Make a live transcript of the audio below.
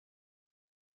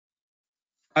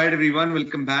Hi everyone,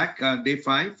 welcome back. Day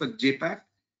 5 for JPACT.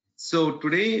 So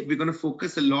today we're going to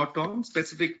focus a lot on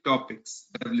specific topics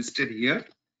that I've listed here,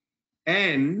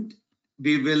 and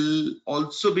we will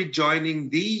also be joining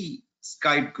the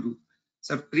Skype group.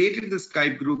 So I've created the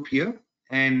Skype group here,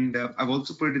 and I've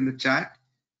also put it in the chat.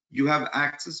 You have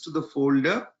access to the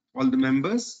folder, all the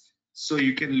members, so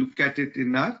you can look at it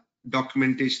in our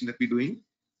documentation that we're doing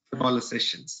for all the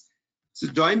sessions. So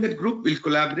join that group, we'll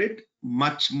collaborate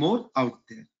much more out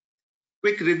there.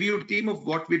 Quick review team of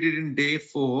what we did in day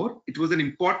 4. It was an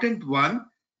important one.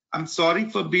 I'm sorry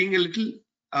for being a little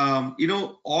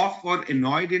off or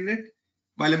annoyed in it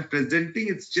while I'm presenting.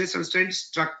 It's just I was trying to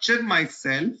structure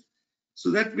myself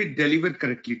so that we deliver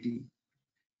correctly, team.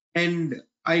 And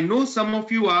I know some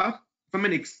of you are from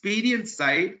an experience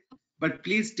side, but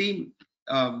please, team,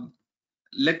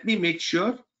 let me make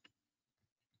sure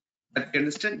that you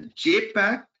understand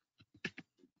JPACT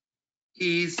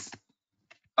is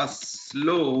a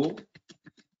slow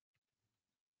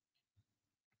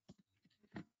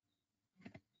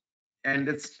and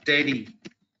a steady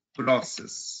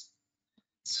process.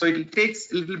 So it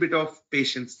takes a little bit of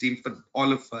patience, team, for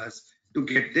all of us to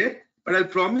get there. But I'll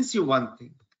promise you one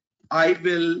thing. I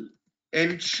will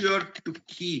ensure to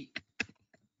keep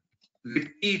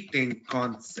repeating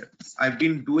concepts. I've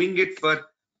been doing it for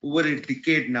over a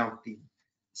decade now, team.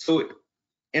 So,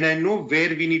 and I know where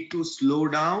we need to slow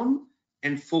down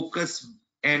and focus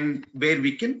and where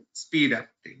we can speed up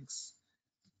things.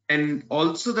 And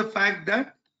also the fact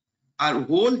that our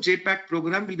whole JPACT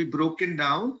program will be broken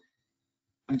down.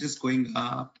 I'm just going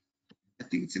up. I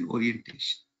think it's in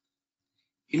orientation,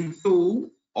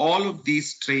 into all of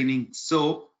these trainings.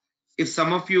 So if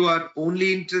some of you are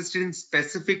only interested in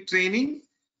specific training,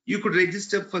 you could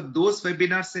register for those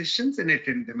webinar sessions and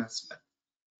attend them as well.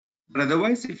 But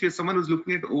otherwise, if you're someone who's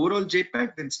looking at overall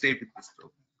JPACT, then stay with this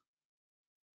program.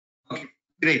 Okay,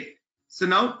 great. So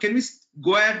now can we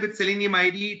go ahead with Selenium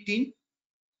IDE, team?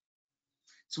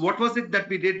 So what was it that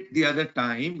we did the other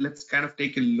time? Let's kind of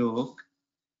take a look.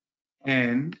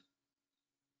 And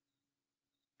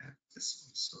this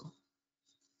also.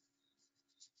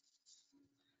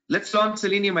 Let's launch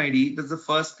Selenium IDE. That's the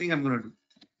first thing I'm going to do.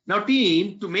 Now,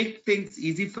 team, to make things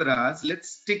easy for us, let's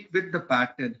stick with the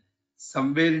pattern.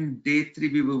 Somewhere in day 3,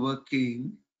 we were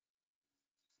working.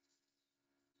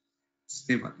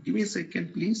 Day 1. Give me a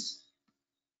second, please.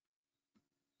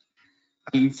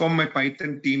 I'll inform my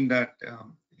Python team that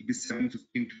it'll be 7:15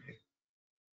 today.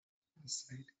 This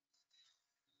side.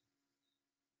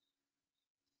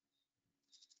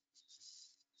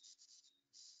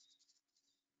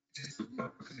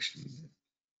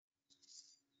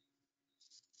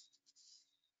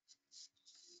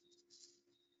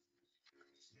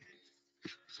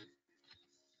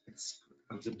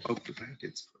 I was about to write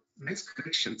it. Nice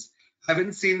corrections. I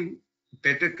haven't seen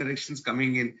better corrections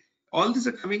coming in. All these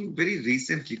are coming very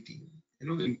recently, team.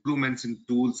 Improvements in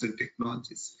tools and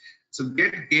technologies. So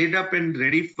get geared up and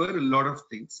ready for a lot of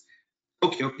things.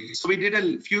 Okay. So we did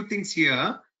a few things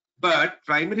here, but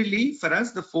primarily for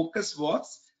us, the focus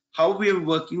was how we are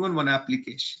working on one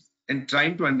application and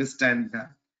trying to understand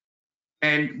that.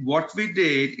 And what we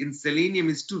did in Selenium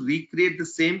is to recreate the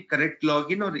same correct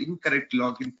login or incorrect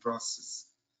login process.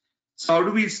 So how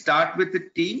do we start with the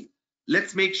team?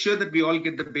 Let's make sure that we all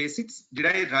get the basics. Did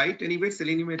I write anyway?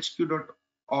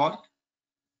 seleniumhq.org.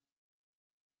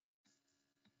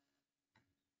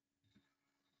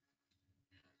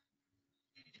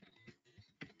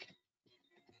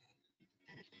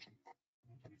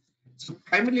 So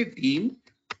primarily, team,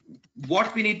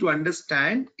 what we need to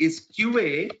understand is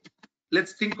QA.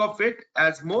 Let's think of it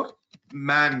as more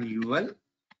manual.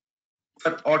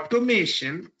 For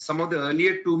automation, some of the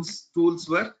earlier tools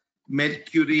were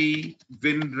Mercury,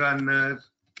 Windrunner,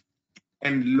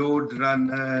 and Load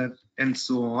Runner, and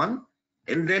so on.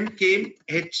 And then came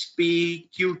HP,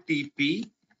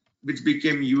 qtp, which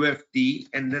became UFT,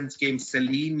 and then came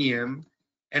Selenium,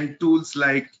 and tools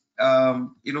like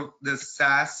the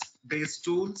SaaS-based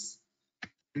tools,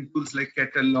 and tools like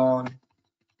Catalan,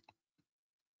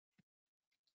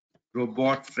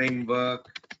 Robot Framework.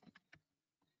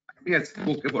 I think I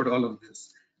spoke about all of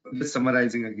this. I'm just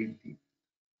summarizing again.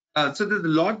 So there's a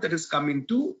lot that has come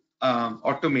into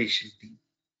automation, team.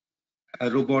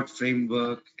 Robot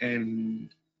Framework, and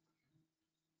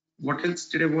what else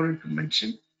did I want to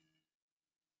mention?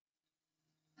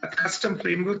 Custom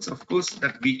frameworks, of course,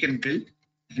 that we can build,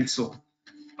 and so on.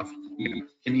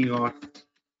 AnyAUT.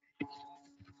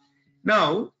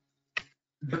 Now,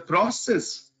 the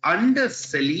process under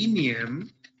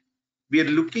Selenium, we are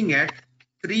looking at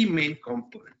 3 main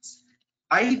components.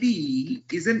 IDE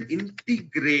is an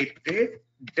integrated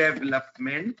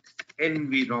development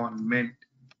environment.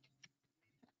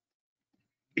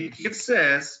 It gives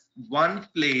us one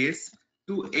place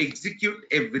to execute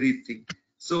everything.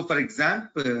 So for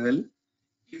example,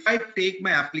 if I take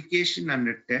my application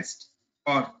under test,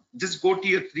 or just go to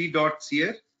your three dots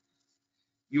here,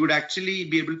 you would actually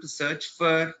be able to search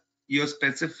for your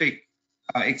specific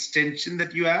extension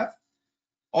that you have,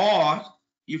 or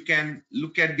you can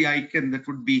look at the icon that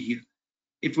would be here.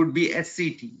 It would be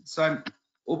SCT. So I'm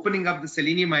opening up the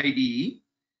Selenium IDE.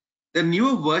 The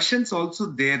newer versions also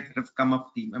there that have come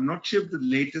up, team. I'm not sure if the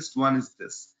latest one is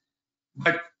this,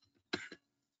 but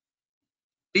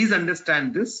please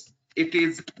understand this. It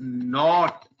is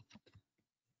not,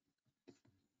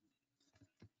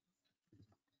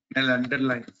 I'll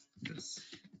underline this,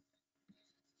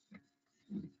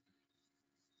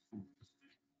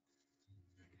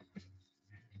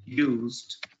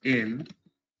 used in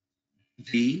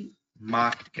the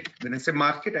market. When I say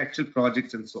market, actual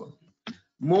projects and so on.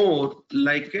 More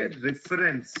like a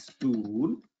reference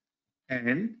tool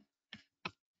and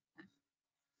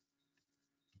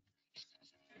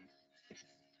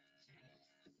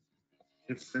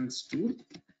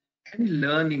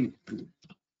learning tool.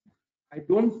 I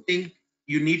don't think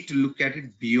you need to look at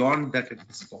it beyond that at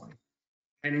this point.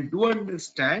 And do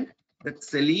understand that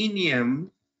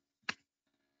Selenium.dev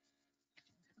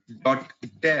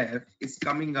is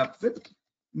coming up with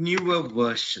newer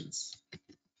versions.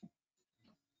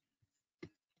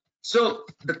 So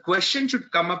the question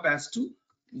should come up as to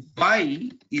why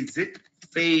is it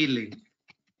failing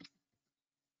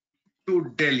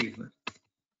to deliver,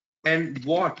 and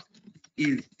what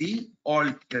is the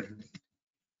alternate?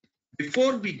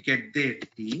 Before we get there,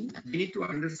 team, we need to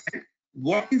understand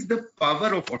what is the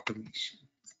power of automation.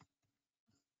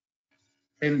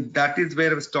 And that is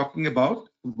where I was talking about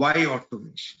why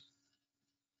automation.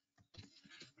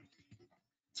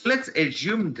 So let's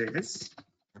assume this,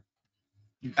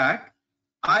 that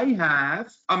I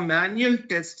have a manual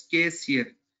test case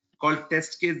here called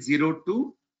test case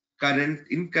 02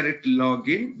 incorrect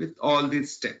login with all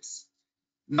these steps.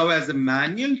 Now as a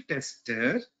manual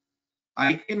tester,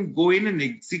 I can go in and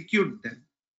execute them.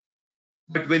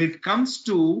 But when it comes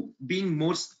to being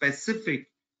more specific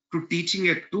to teaching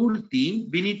a tool team,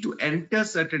 we need to enter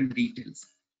certain details.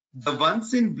 The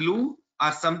ones in blue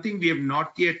are something we have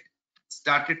not yet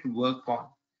started to work on.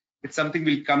 It's something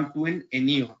we'll come to in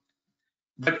AnyAUT.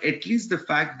 But at least the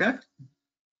fact that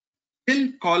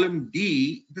till column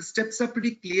D, the steps are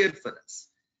pretty clear for us.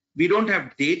 We don't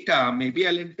have data. Maybe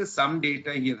I'll enter some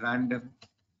data here random.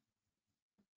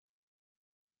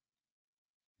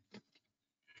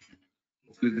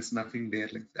 Hopefully there's nothing there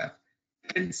like that.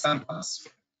 And some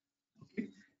password. Okay.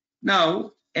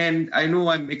 Now, and I know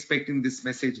I'm expecting this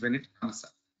message when it comes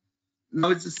up. Now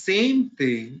it's the same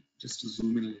thing, just to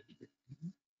zoom in a little bit.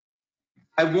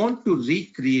 I want to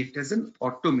recreate as an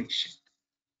automation.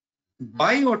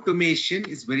 Why automation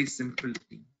is very simple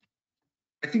thing.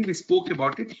 I think we spoke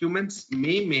about it. Humans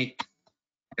may make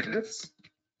errors.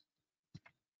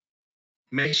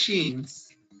 Machines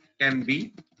can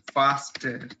be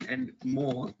faster and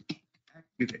more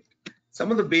accurate.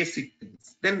 Some of the basic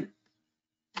things. Then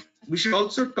we should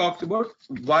also talk about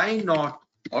why not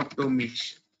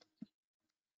automation.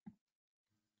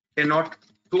 Cannot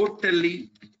totally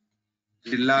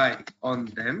rely on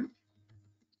them.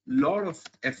 Lot of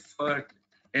effort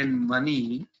and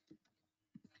money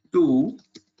to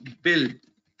build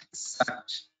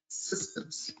such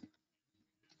systems,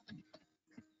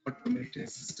 automated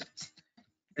systems.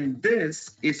 And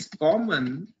this is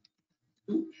common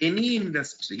to any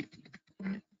industry,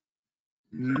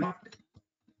 not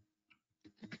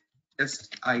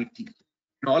just IT.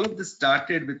 And all of this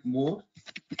started with more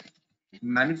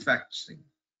manufacturing.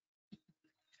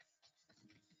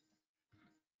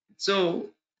 So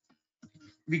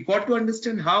we got to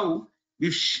understand how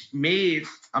we made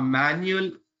a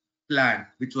manual plan,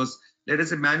 which was, let us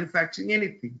say, manufacturing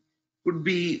anything. Could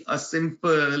be a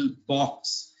simple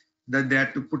box that they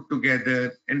had to put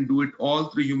together and do it all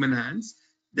through human hands.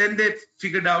 Then they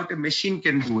figured out a machine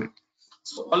can do it.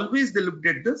 So always they looked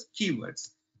at the keywords.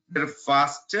 They're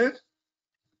faster,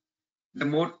 they're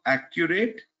more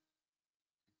accurate,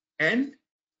 and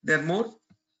they're more,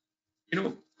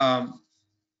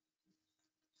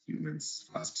 humans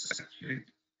faster, accurate.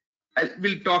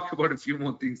 We'll talk about a few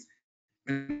more things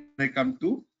when I come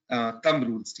to thumb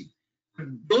rules team.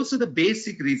 Those are the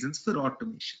basic reasons for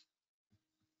automation.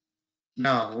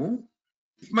 Now,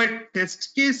 if my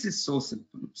test case is so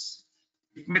simple,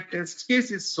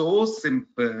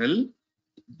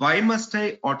 why must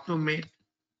I automate?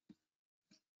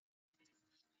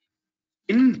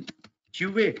 In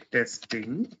QA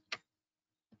testing,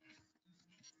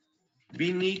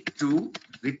 we need to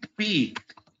repeat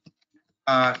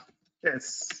our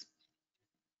tests.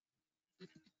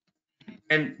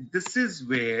 And this is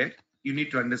where you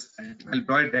need to understand. I'll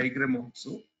draw a diagram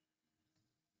also.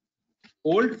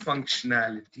 Old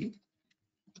functionality,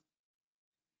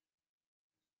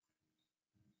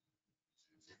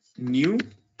 new,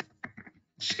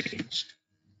 changed.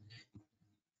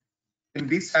 And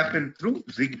this happened through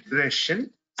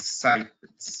regression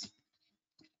cycles.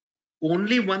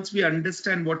 Only once we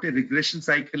understand what a regression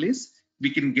cycle is,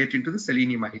 we can get into the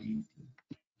Selenium IDE.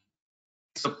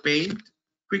 So paint,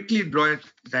 quickly draw a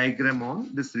diagram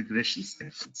on this regression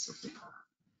cycles. Okay.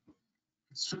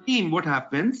 So team, what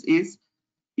happens is,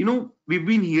 we've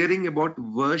been hearing about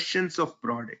versions of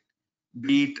product.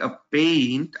 Be it a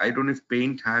paint, I don't know if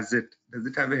paint has it. Does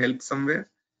it have a help somewhere?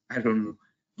 I don't know.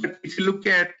 But if you look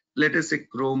at, let us say,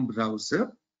 Chrome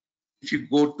browser, if you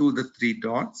go to the three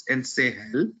dots and say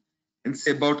help and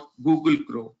say about Google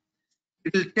Chrome,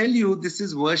 it will tell you this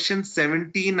is version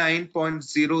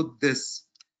 79.0 this.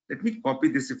 Let me copy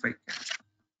this if I can.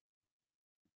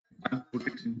 I'll put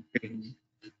it in paint.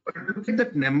 But look at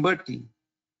that number team.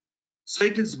 So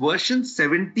it is version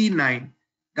 79.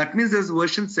 That means there's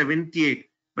version 78.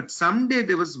 But someday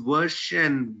there was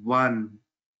version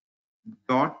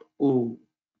 1.0.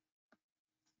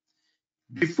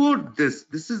 Before this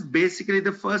is basically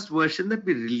the first version that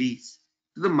we release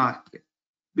to the market.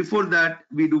 Before that,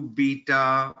 we do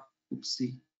beta.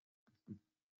 Oopsie.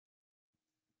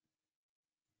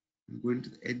 I'm going to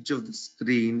the edge of the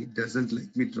screen. It doesn't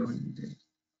like me drawing there.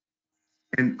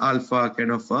 And alpha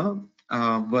kind of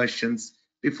versions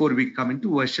before we come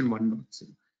into version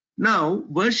 1.0. Now,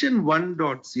 version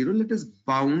 1.0, let us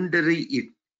boundary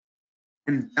it.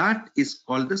 And that is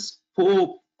called the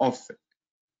scope of it.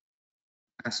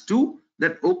 As to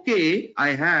that, okay, I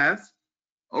have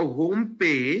a home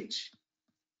page,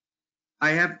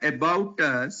 I have about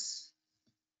us,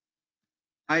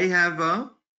 I have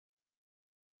a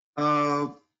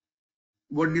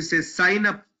what do you say, sign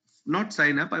up, not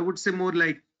sign up, I would say more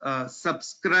like a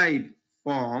subscribe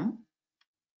form,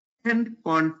 and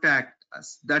contact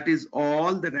us. That is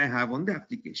all that I have on the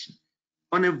application.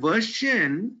 On a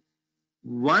version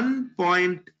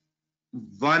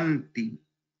 1.1T,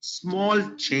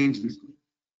 small change will go.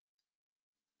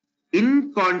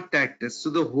 In contact us, so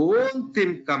the whole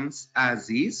thing comes as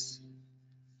is.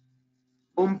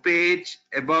 Home page,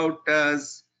 about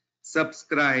us,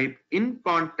 subscribe. In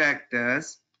contact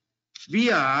us, we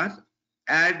are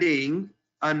adding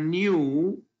a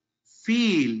new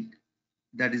field,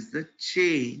 that is the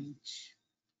change.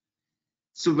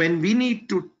 So when we need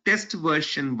to test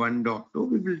version 1.0,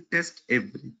 we will test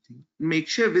everything, make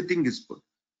sure everything is good.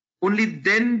 Only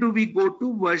then do we go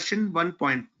to version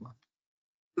 1.1 to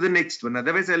the next one.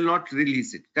 Otherwise, I'll not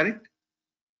release it, correct?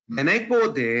 When I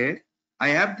go there, I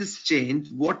have this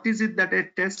change. What is it that I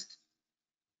test?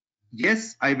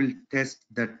 Yes, I will test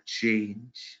that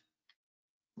change.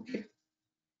 Okay.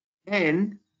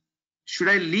 And should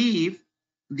I leave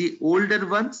the older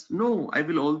ones? No, I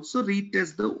will also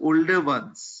retest the older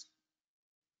ones.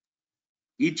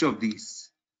 Each of these.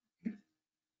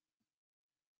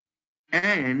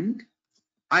 And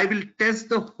I will test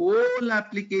the whole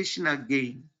application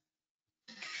again.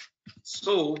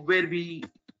 So where we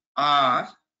are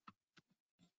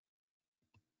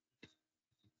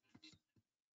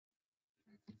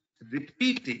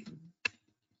repeating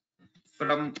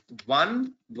from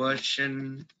one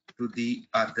version to the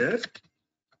other,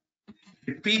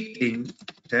 repeating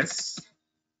tests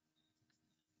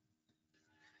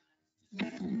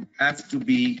has to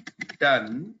be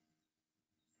done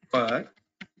for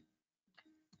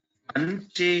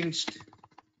unchanged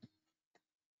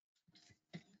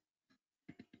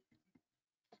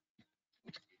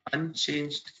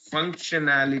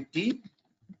functionality,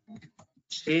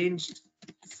 changed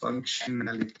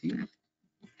functionality,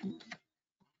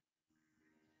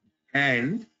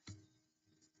 and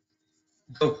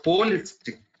the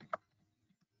holistic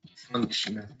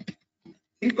functionality.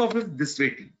 Think of it this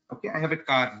way. Okay, I have a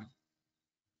car now,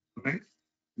 right?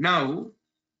 Now,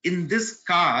 in this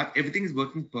car, everything is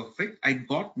working perfect. I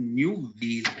got new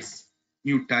wheels,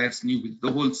 new tires, new wheels,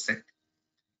 the whole set.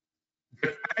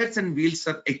 The tires and wheels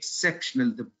are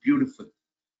exceptional, they're beautiful.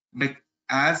 Like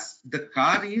as the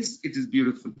car is, it is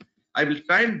beautiful. I will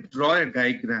try and draw a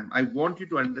diagram. I want you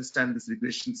to understand this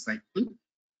regression cycle.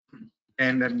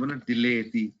 And I'm going to delay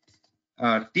the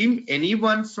team.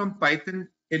 Anyone from Python,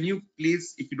 can you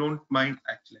please, if you don't mind,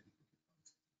 actually.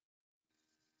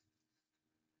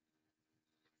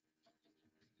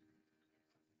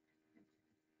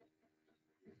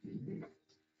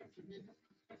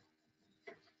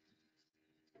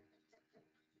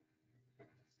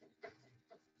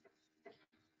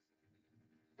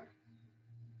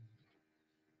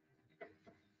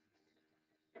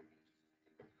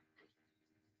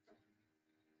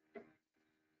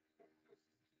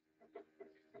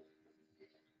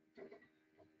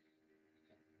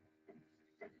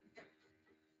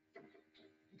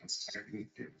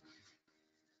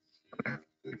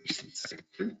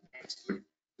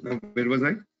 Now, where was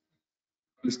I?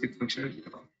 Holistic functionality.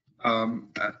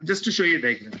 Just to show you a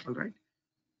diagram, all right?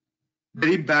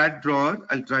 Very bad drawer.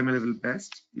 I'll try my level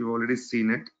best. You've already seen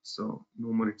it, so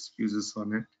no more excuses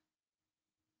on it.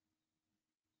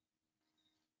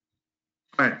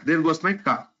 All right, there was my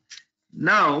car.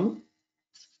 Now,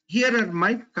 here are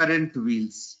my current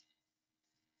wheels.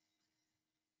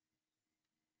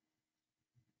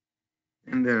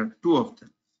 And there are two of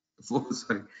them.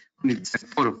 Sorry, only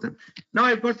four of them. Now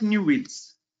I've got new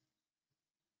wheels.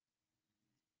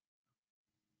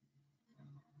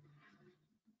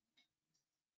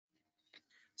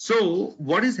 So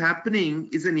what is happening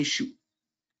is an issue.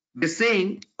 They're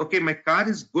saying, okay, my car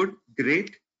is good,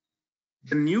 great.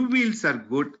 The new wheels are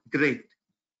good, great.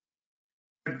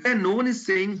 But then no one is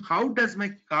saying, how does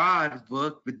my car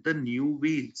work with the new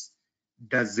wheels?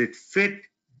 Does it fit?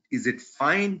 Is it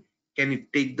fine? Can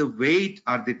it take the weight?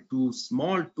 Are they too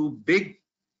small, too big?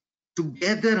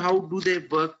 Together, how do they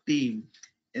work, team?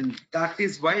 And that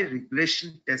is why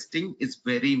regression testing is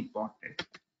very important.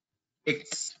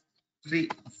 It's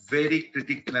very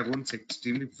critical. I won't say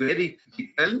extremely, very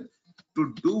critical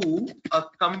to do a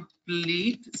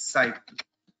complete cycle.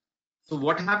 So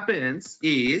what happens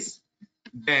is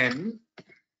then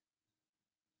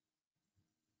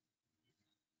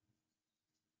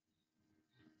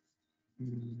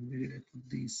where did I put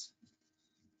these?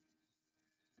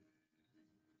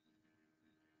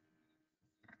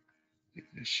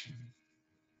 Regression.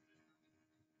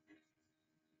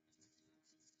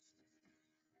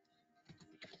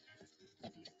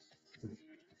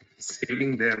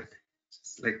 Saving there.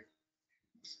 Just like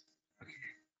okay.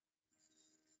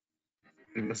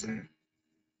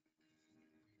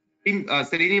 In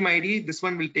Selenium ID, this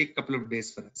one will take a couple of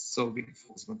days for us. So we can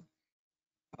focus on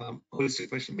holistic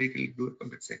question vehicle do a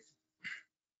compensate.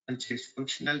 Unchanged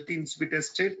functionality needs to be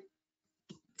tested.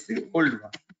 It's the old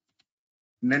one.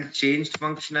 And then changed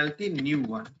functionality, new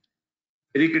one.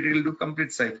 Very critical to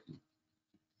complete cycle.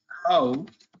 How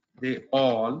they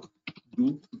all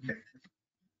do together.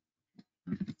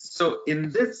 So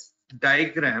in this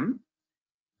diagram,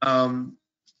 the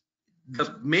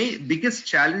biggest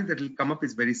challenge that will come up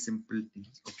is very simple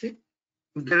things. Okay,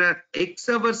 there are X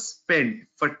hours spent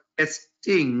for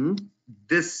testing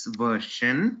this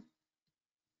version.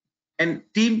 And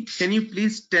team, can you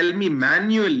please tell me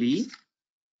manually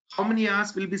how many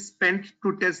hours will be spent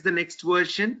to test the next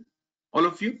version? All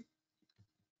of you?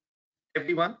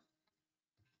 Everyone?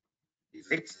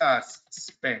 6 hours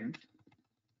spent.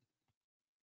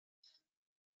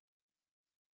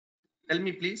 Tell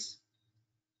me please.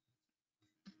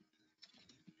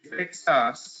 6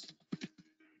 hours.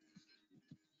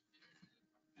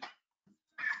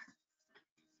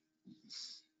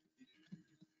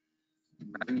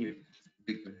 Manual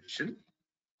regression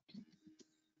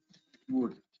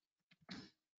would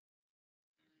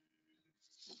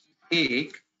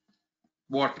take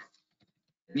what?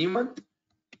 Anyone?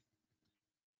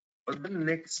 For the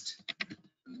next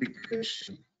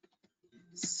regression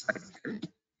cycle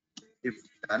if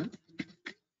done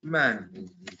manually.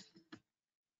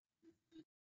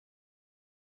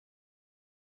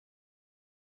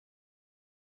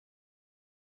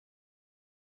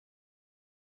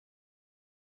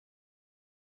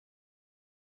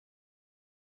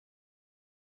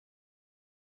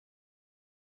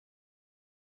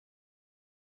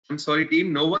 I'm sorry,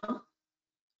 team, no one? How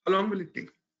long will it take?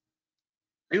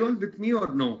 Are you all with me or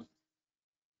no?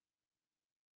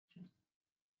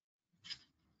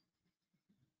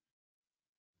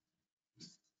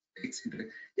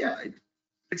 Yeah,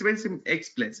 it's very simple.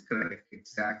 X plus, correct.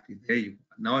 Exactly. There you go.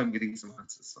 Now I'm getting some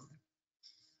answers on that.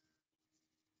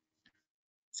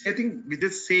 So I think we're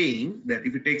just saying that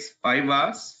if it takes 5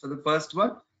 hours for the first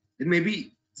one, then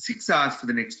maybe 6 hours for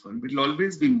the next one. It will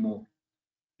always be more.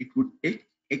 It would take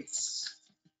X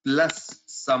plus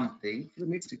something for the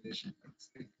next equation.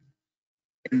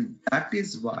 And that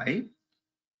is why,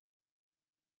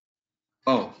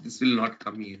 oh, this will not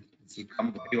come here. This will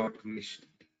come by automation.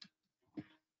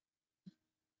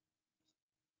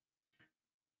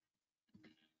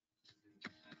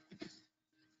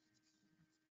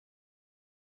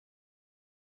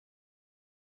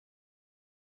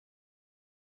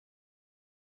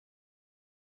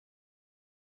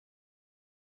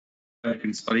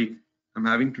 I'm sorry, I'm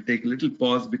having to take a little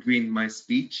pause between my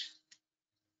speech.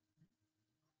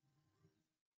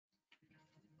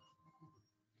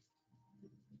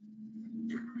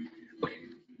 Okay.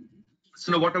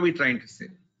 So now what are we trying to say?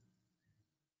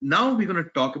 now we're going to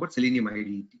talk about Selenium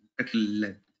IDE at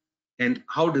length and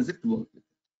how does it work.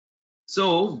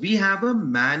 So we have a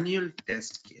manual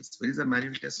test case. What is a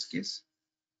manual test case?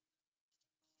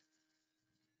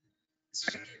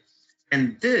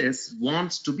 And this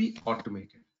wants to be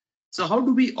automated. So how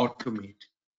do we automate?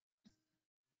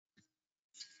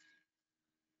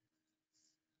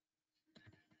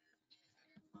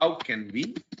 How can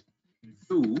we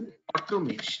do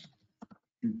automation?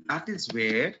 And that is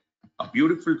where a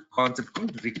beautiful concept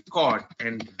called record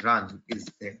and run is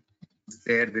there. It's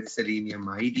there with Selenium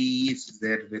IDE, it's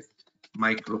there with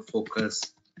Micro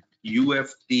Focus,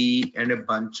 UFT, and a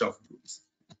bunch of tools.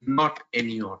 Not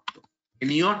AnyAUT.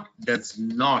 AnyAUT does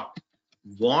not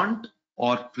want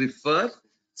or prefer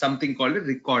something called a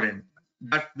record and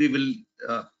that we will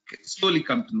slowly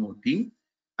come to know, team.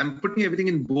 I'm putting everything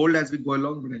in bold as we go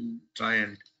along, but I'll try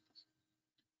and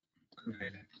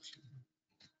highlight it.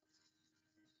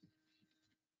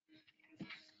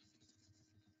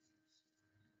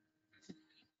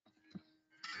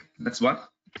 That's what.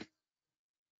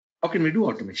 How can we do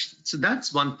automation? So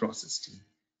that's one process, team.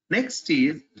 Next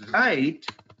is write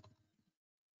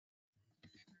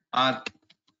our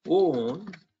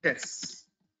own tests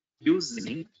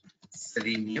using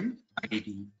Selenium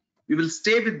IDE. We will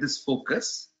stay with this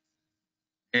focus,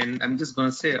 and I'm just going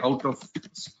to say out of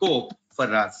scope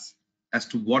for us as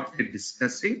to what we're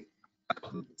discussing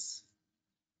about this.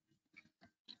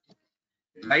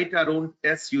 Write our own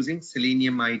tests using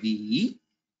Selenium IDE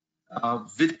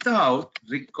without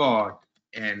record,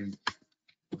 and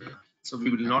so we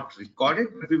will not record it,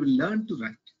 but we will learn to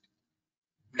write.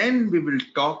 Then we will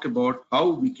talk about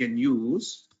how we can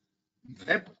use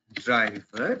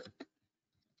WebDriver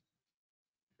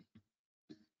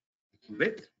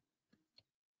with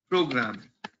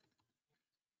programming.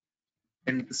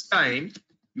 And this time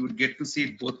you would get to see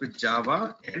it both with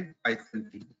Java and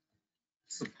Python.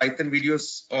 So Python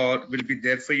videos will be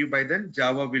there for you by then.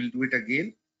 Java will do it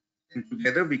again, and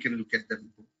together we can look at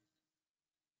them.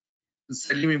 So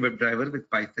Selenium WebDriver with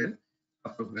Python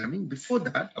programming. Before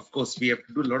that, of course, we have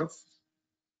to do a lot of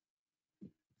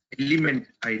element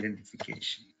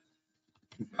identification.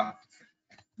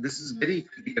 This is very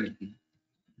critical.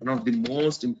 One of the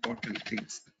most important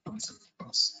things that comes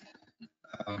across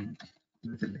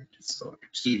within it. So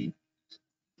actually,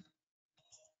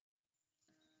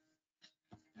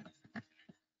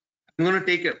 I'm going to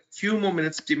take a few more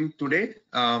minutes, Tim, today,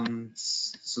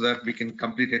 so that we can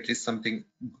complete at least something.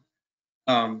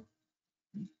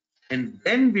 And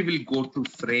then we will go to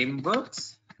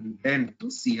frameworks and then to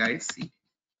CI/CD.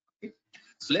 Okay?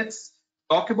 So let's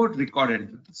talk about record and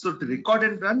run. So to record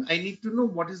and run, I need to know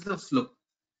what is the flow.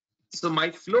 So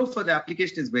my flow for the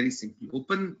application is very simple.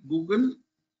 Open Google,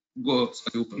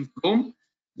 open Chrome,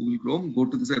 Google Chrome, go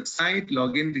to this website,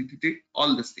 log in,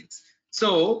 all these things.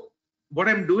 So what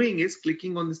I'm doing is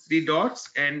clicking on these three dots,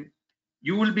 and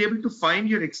you will be able to find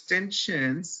your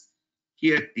extensions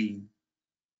here, team.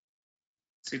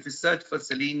 So if you search for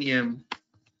Selenium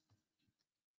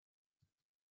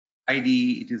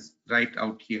IDE, it is right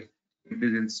out here. It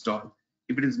is installed.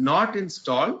 If it is not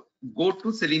installed, go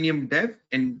to Selenium Dev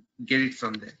and get it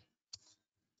from there.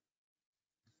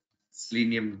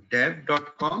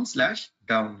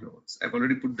 seleniumdev.com/downloads. I've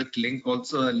already put the link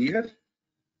also earlier.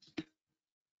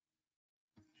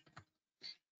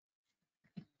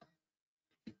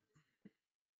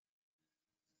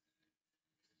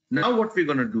 Now what we're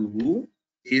going to do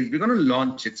is we're going to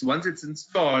launch it. So once it's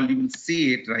installed, you will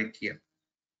see it right here.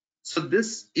 So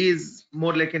this is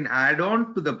more like an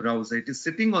add-on to the browser. It is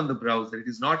sitting on the browser. It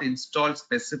is not installed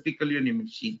specifically on your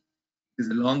machine. It is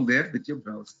along there with your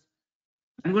browser.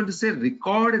 I'm going to say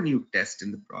record a new test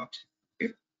in the project.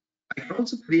 Okay? I can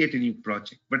also create a new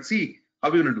project, but see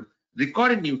how we're going to do.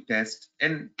 Record a new test,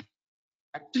 and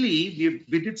actually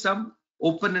we did some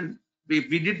open and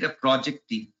we did a project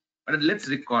team. But let's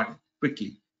record it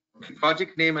quickly. Okay,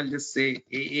 project name, I'll just say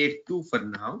AA2 for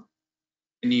now,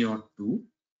 AnyAUT2.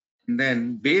 And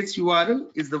then base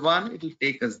URL is the one, it will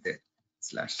take us there,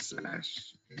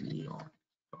 //AnyAUT.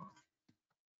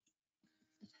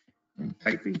 I'm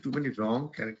typing too many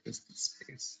wrong characters in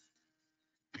space.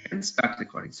 And start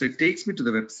recording. So it takes me to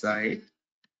the website.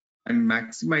 I'm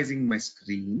maximizing my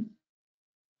screen.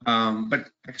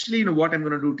 But actually, you know what I'm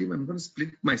going to do, team? I'm going to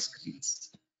split my screens.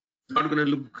 It's not going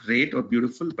to look great or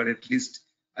beautiful, but at least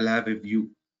I'll have a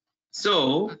view.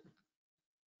 So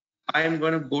I'm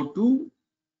going to go to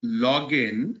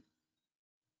login.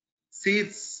 See,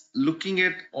 it's looking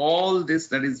at all this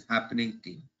that is happening,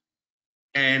 team.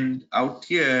 And out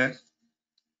here,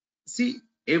 see,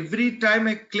 every time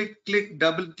I click,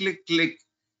 double click,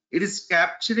 it is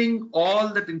capturing all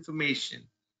that information.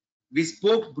 We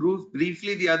spoke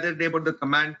briefly the other day about the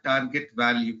command target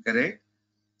value, correct?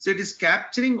 So it is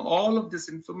capturing all of this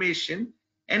information,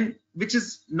 and which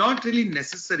is not really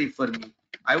necessary for me.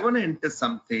 I want to enter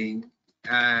something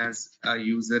as a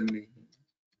username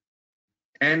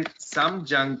and some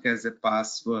junk as a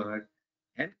password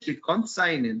and click on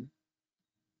sign in.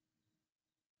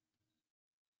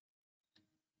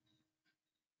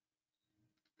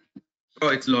 Oh,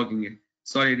 it's logging in.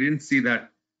 Sorry, I didn't see that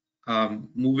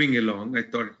moving along. I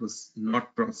thought it was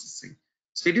not processing.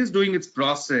 So it is doing its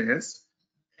process,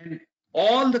 and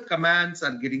all the commands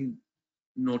are getting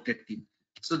noted in.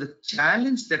 So the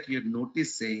challenge that you're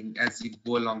noticing as you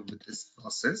go along with this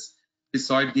process, we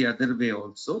saw it the other way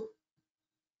also.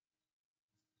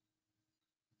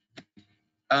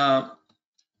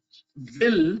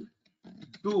 Will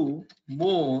do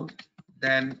more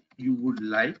than you would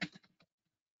like,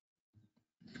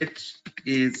 which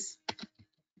is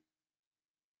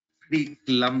pretty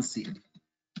clumsy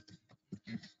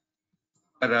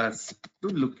for us to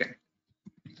look at.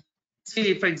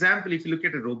 See, for example, if you look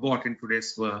at a robot in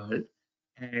today's world,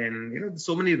 and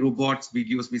so many robots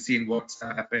videos we see in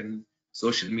WhatsApp and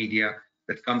social media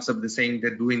that comes up, they're saying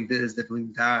they're doing this, they're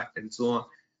doing that, and so on.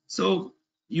 So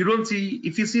you don't see,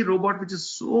 if you see a robot which is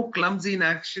so clumsy in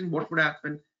action, what would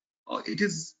happen? It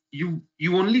is you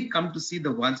only come to see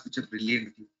the ones which are brilliant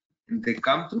with you, and they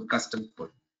come through custom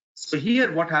code. So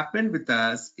here what happened with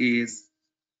us is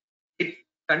it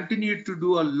continued to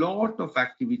do a lot of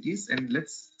activities, and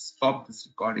let's stop this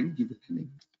recording, give it a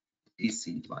name,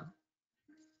 AC1.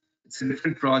 It's a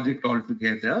different project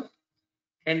altogether,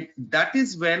 and that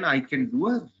is when I can do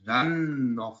a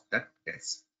run of that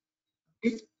test.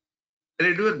 Okay?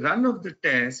 When I do a run of the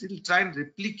test, it will try and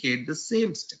replicate the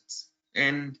same steps,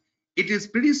 and it is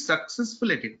pretty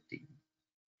successful at everything.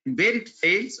 Where it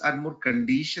fails are more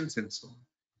conditions and so on.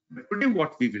 But today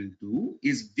what we will do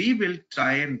is we will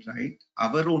try and write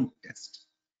our own test.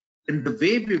 And the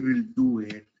way we will do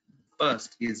it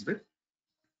first is with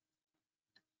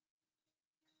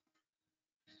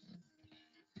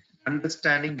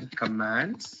understanding the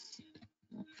commands,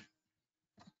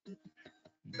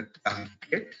 the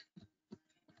target,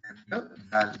 and the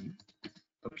value.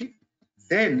 Okay.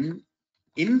 Then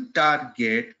in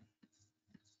target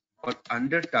or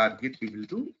under target, we will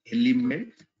do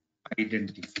element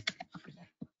identification.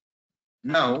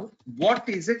 Now, what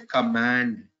is a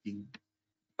command thing?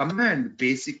 Command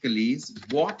basically is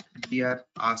what we are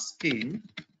asking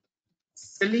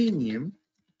Selenium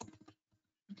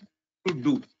to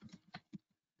do.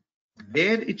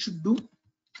 Where it should do?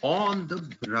 On the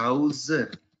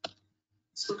browser.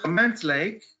 So commands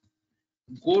like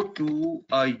go to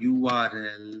a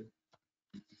URL.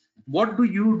 What do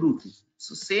you do?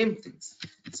 So same things.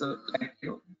 So like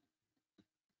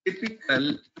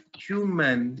typical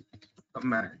human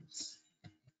commands.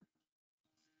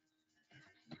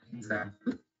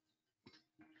 Example,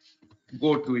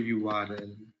 go to a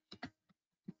URL,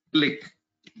 click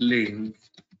link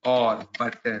or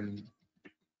button,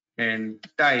 and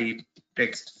type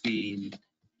text field.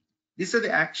 These are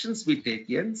the actions we take.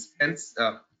 Yes,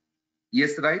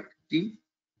 yes, right, team,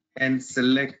 and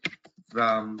select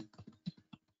from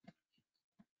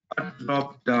a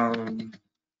drop down.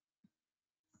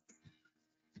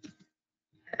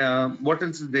 What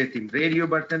else is there, team? Radio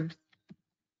button.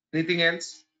 Anything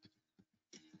else?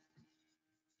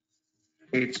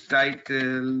 Page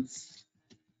titles,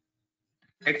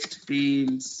 text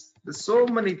fields. There's so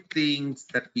many things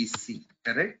that we see,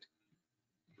 correct?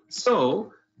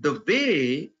 So the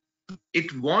way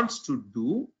it wants to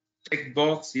do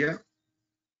checkbox here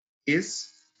is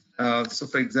so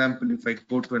for example, if I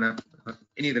go to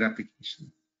any other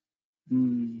application,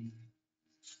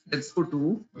 let's go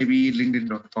to maybe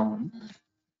linkedin.com.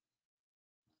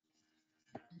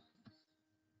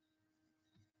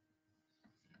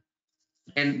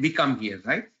 And we come here,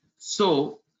 right?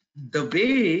 So the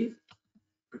way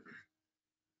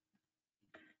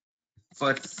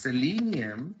for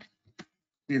Selenium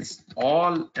is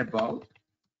all about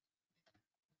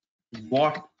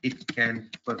what it can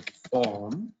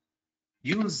perform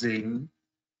using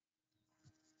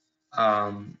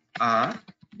our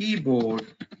keyboard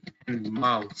and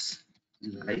mouse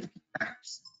like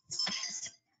apps.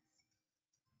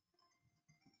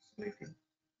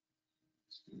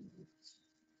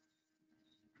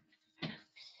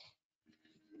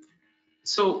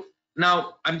 So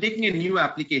now I'm taking a new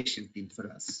application team for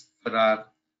us, for our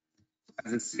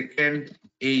as a second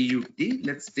AUT.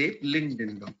 Let's take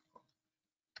LinkedIn.com.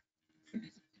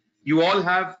 You all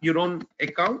have your own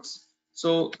accounts.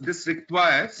 So this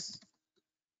requires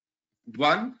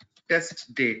one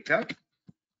test data,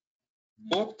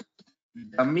 both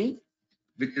dummy,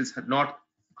 which is not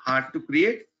hard to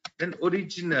create, then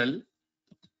original,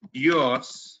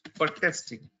 yours for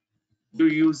testing. You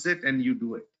use it and you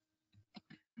do it.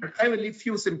 But I will leave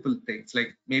few simple things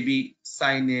like maybe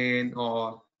sign in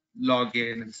or log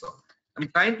in and so on. I'm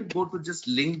trying to go to just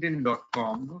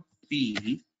linkedin.com, not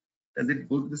feed. Does it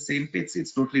go to the same page? See,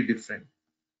 it's totally different.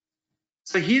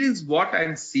 So here is what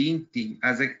I'm seeing, team,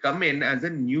 as I come in as a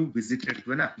new visitor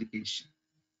to an application.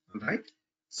 All right.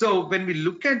 So when we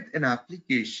look at an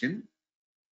application,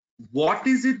 what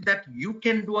is it that you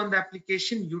can do on the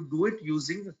application? You do it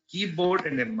using a keyboard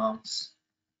and a mouse.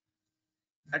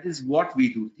 That is what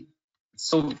we do, team.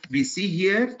 So we see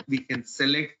here, we can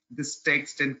select this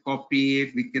text and copy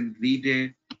it. We can read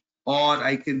it, or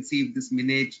I can see if this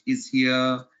image is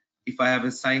here. If I have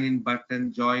a sign in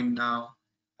button, join now,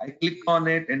 I click on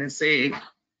it and I say,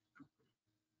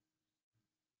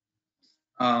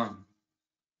 no,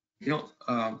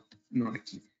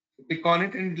 actually, click on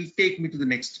it and it will take me to the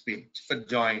next page for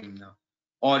join now.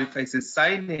 Or if I say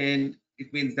sign in,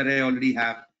 it means that I already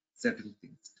have certain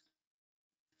things.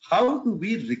 How do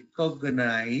we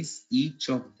recognize each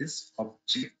of these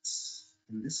objects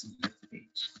in this web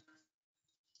page?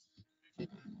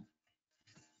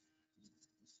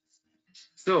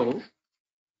 So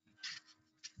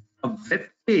a web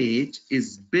page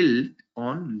is built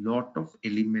on lot of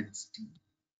elements,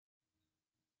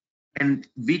 and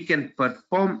we can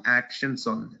perform actions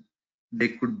on them. They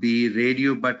could be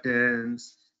radio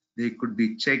buttons, they could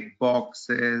be check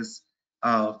boxes,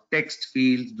 text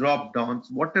fields, drop downs,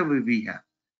 whatever we have.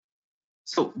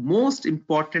 So most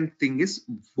important thing is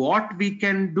what we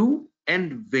can do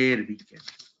and where we can.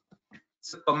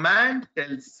 So command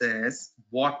tells us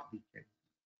what we can.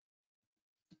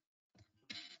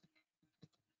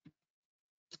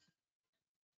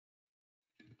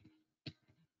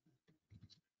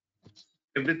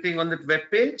 Everything on that web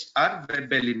page are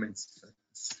web elements.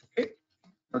 Okay,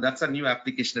 now that's a new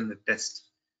application in the test.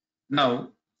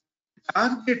 Now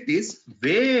target is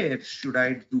where should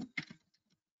I do?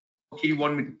 Okay, you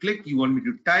want me to click, you want me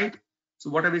to type. So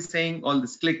what are we saying? All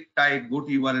this click, type, go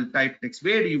to URL, type text.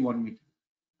 Where do you want me to?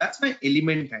 That's my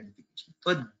element identification.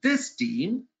 For this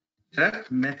team, there are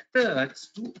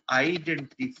methods to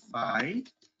identify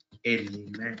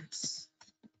elements.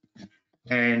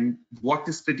 And what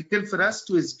is critical for us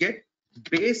to is get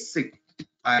basic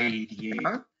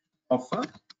idea of a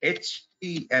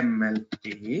HTML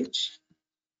page,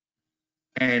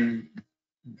 and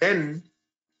then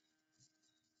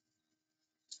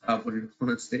what do you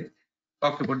want to say?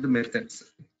 Talk about the methods.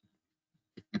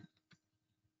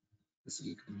 This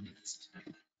will come next.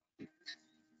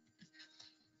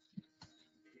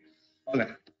 All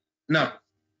right. Now,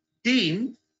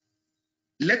 team,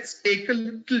 let's take a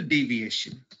little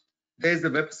deviation. There's a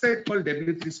website called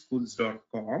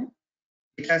w3schools.com.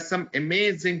 It has some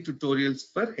amazing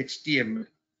tutorials for HTML.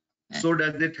 So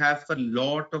does it have for a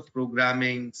lot of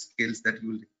programming skills that you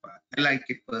will require. I like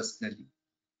it personally.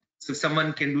 So if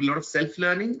someone can do a lot of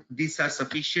self-learning, these are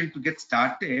sufficient to get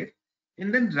started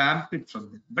and then ramp it from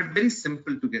there. But very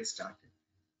simple to get started.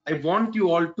 I want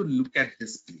you all to look at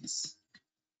this, please.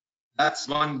 That's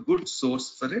one good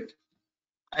source for it.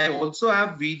 I also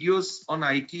have videos on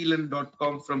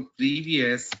itlearn.com from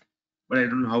previous, but I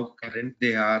don't know how current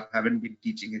they are. Haven't been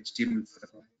teaching HTML for a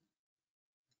while.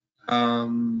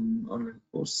 Online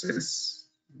courses,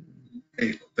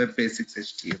 Web Basics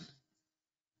HTML.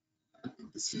 I'll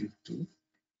put this link too.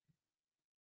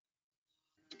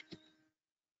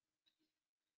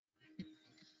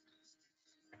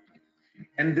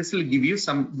 And this will give you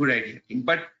some good idea.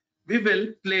 But we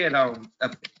will play around a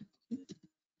bit.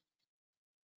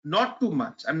 Not too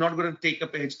much. I'm not going to take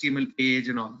up a HTML page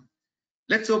and all.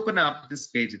 Let's open up this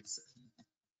page itself.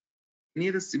 Any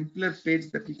other simpler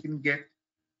page that we can get?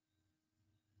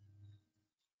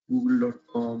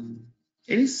 Google.com.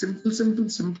 Any simple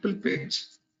page.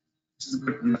 Which has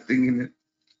got nothing in it.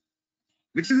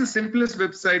 Which is the simplest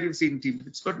website you've seen, team?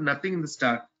 It's got nothing in the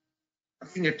start.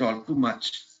 Nothing at all. Too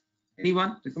much.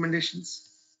 Anyone? Recommendations?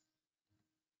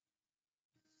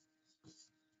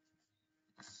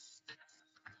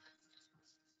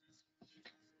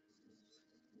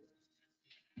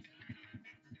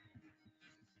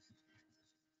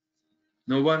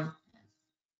 No one?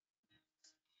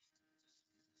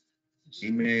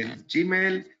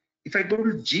 Gmail. If I go to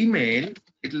Gmail,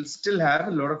 it'll still have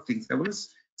a lot of things. I want to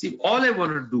see, all I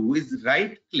want to do is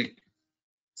right click.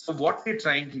 So what we're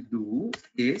trying to do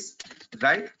is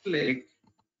right click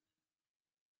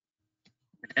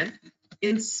and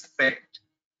inspect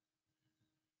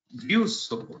view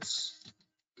source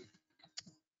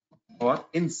or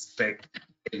inspect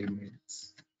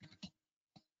elements.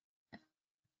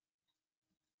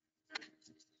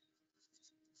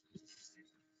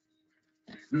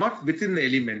 not within the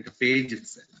element, the page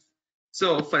itself.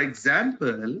 So for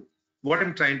example, what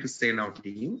I'm trying to say now,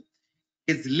 team,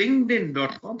 is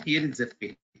linkedin.com. Here is a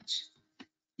page.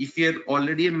 If you're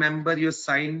already a member, you're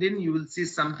signed in, you will see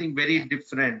something very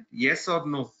different. Yes or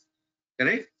no?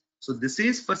 Correct? So this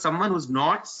is for someone who's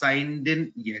not signed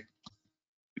in yet.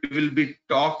 We will be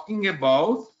talking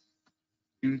about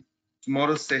in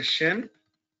tomorrow's session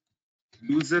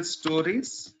user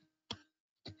stories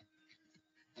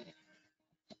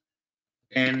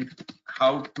and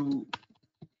how to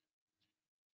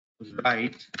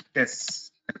write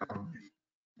tests around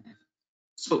it.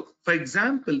 So for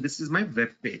example, this is my web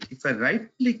page. If I right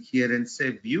click here and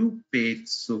say view page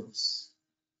source,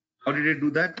 how did I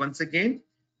do that? Once again,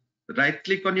 right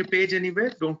click on your page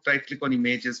anywhere. Don't right click on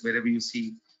images. Wherever you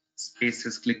see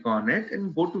spaces, click on it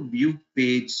and go to view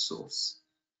page source.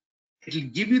 It will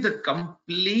give you the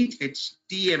complete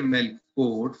HTML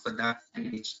code for that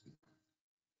page.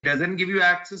 It doesn't give you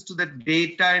access to the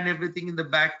data and everything in the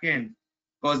back end,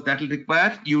 because that will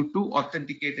require you to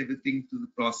authenticate everything to the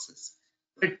process.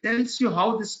 It tells you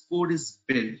how this code is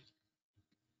built.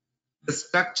 The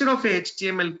structure of a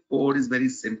HTML code is very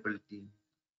simple, team.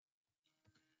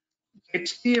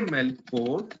 HTML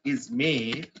code is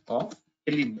made of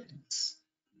elements.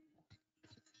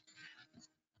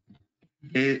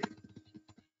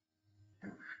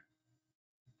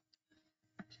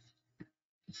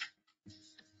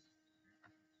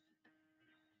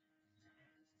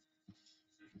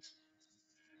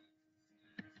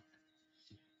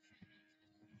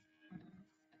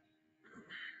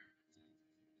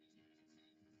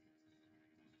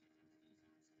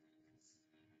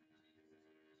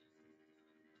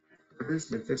 What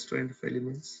is methods to identify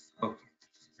elements?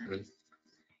 Okay.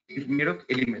 It's made of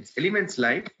elements. Elements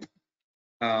like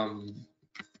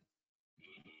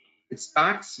it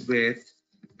starts with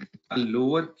a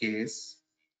lowercase,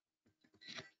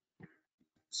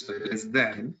 so less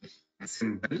than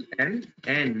symbol, and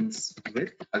ends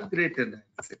with a greater than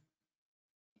symbol.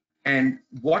 And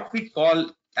what we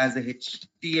call as a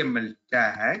HTML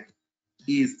tag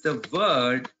is the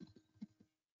word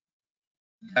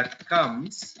that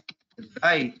comes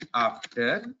right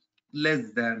after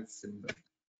less than symbol.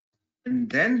 And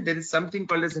then there is something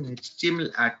called as an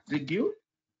HTML attribute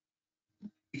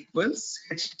equals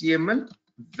HTML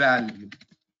value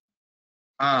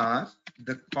are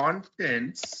the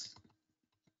contents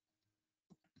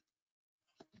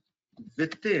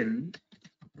within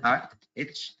that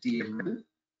HTML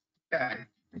tag,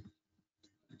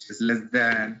 which is less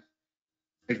than,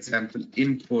 for example,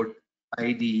 input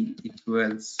ID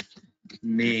equals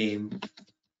name.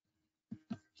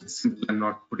 Simple, I'm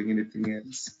not putting anything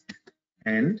else.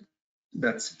 And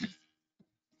that's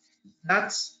a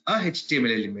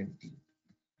HTML element.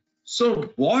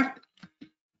 So what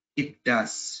it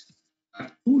does, a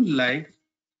tool like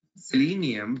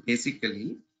Selenium,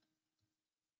 basically,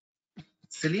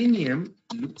 Selenium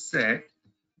looks at,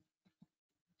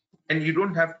 and you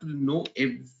don't have to know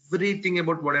everything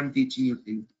about what I'm teaching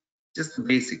you, just the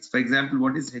basics. For example,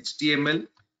 what is HTML?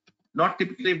 Not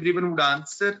typically everyone would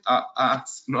answer,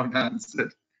 ask, not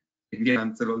answer. Maybe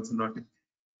answer also not.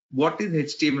 What is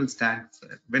HTML stand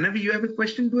for? Whenever you have a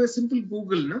question, do a simple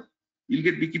Google, no? You'll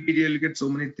get Wikipedia, you'll get so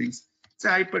many things. It's a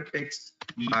hypertext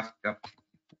markup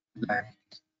language.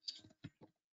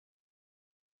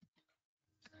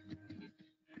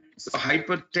 So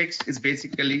hypertext is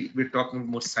basically, we're talking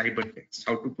about cybertext,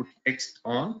 how to put text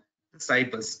on the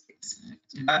cyberspace.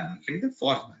 So that became the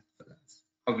format for us,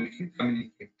 how we can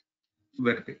communicate to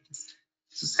web pages.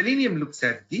 So Selenium looks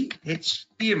at the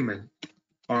HTML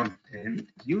content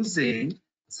using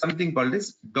something called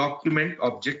as document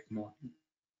object model.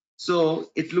 So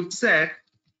it looks at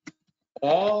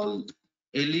all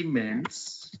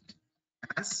elements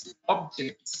as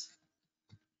objects.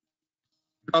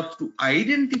 Now to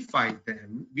identify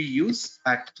them, we use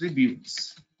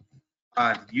attributes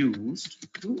are used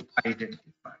to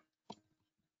identify.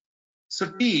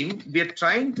 So team, we are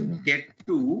trying to get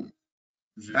to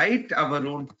write our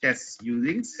own tests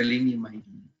using Selenium IDE.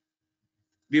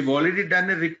 We've already done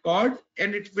a record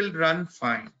and it will run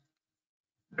fine.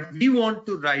 But we want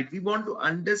to write, we want to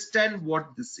understand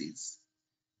what this is.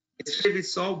 Yesterday we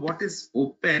saw what is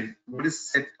open, what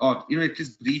is set, or it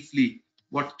is briefly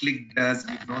what click does.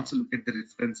 We can also look at the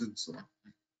reference and so on.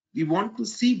 We want to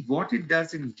see what it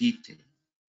does in detail.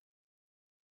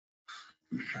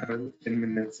 10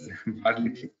 minutes, I'm hardly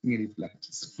taking any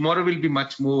flashes. Tomorrow will be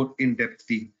much more in-depth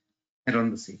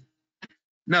around the same.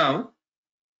 Now,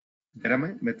 there are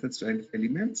my methods to identify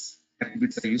elements,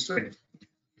 attributes are used to identify.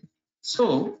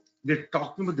 So we're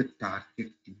talking about the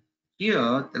target team. Here,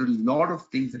 there are a lot of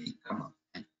things that will come up.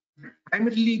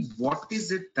 primarily, what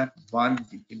is it that one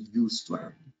we can use to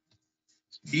identify?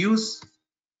 Use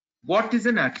what is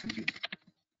an attribute?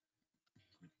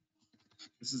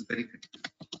 This is very critical.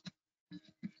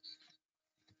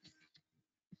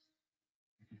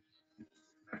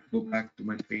 Go back to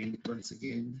my paint once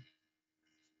again.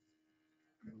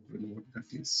 I don't know what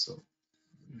that is. So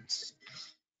let's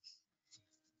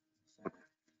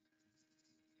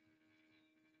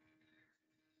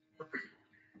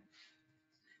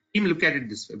look at it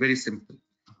this way. Very simple.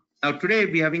 Now today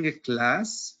we're having a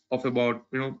class of about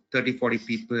 30-40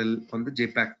 people on the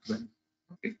JPACT 12.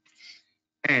 Okay,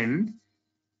 and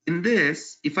in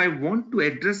this, if I want to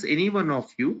address any one of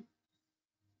you,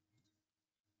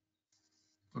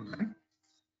 all right,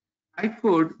 I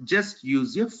could just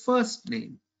use your first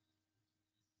name.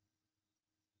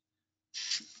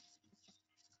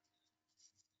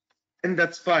 And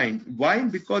that's fine. Why?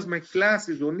 Because my class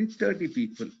is only 30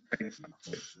 people right now.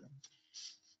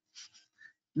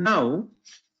 Now,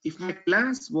 if my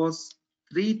class was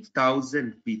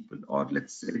 3,000 people, or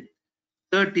let's say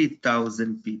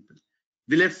 30,000 people,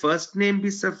 will a first name be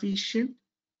sufficient?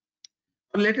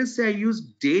 Or let us say I use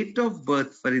date of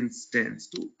birth, for instance,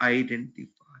 to identify.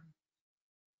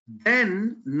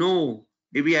 Then, no,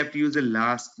 maybe I have to use a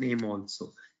last name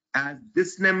also. As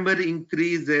this number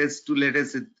increases to, let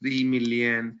us say, 3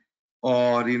 million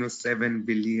or 7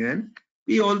 billion,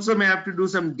 we also may have to do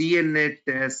some DNA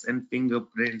tests and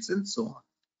fingerprints and so on.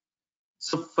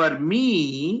 So for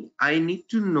me, I need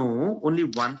to know only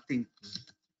one thing.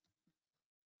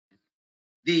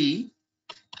 The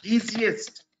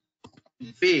easiest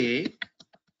way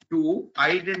to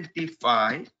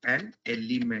identify an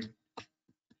element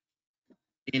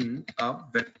in a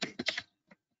web page.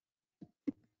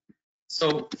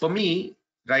 So for me,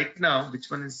 right now, which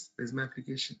one is my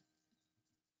application?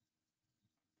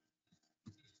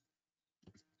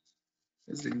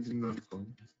 Is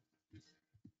LinkedIn.com.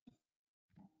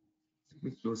 Let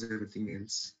me close everything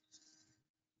else.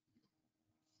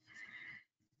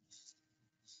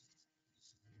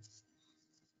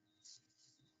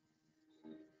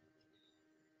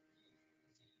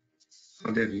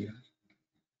 Oh, there we are.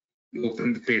 You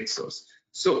open the page source.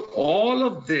 So all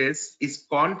of this is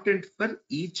content for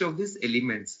each of these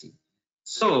elements.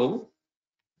 So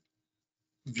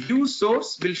view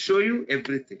source will show you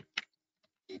everything.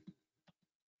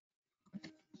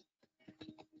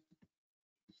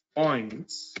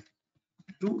 Points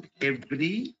to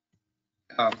every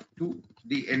to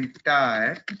the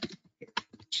entire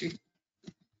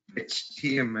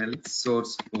HTML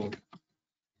source code.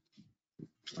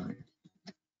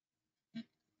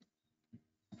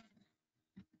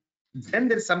 Then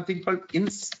there's something called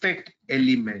inspect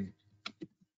element.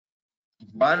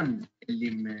 One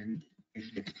element at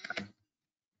a time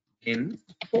in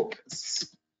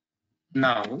focus.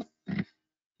 Now,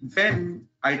 when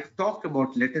I talk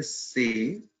about, let us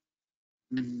say,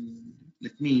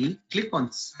 let me click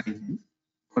on sign in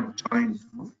or join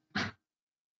now.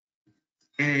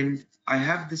 And I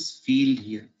have this field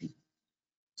here.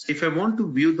 So if I want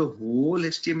to view the whole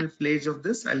HTML page of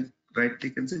this, I'll right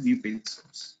click and say view page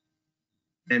source.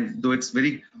 And though it's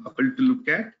very coupled to look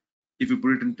at, if you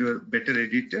put it into a better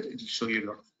editor, it will show you a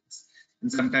lot of things.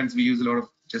 And sometimes we use a lot of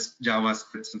just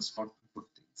JavaScript and so on to put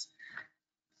things.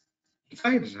 If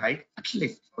I right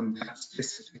click on that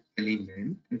specific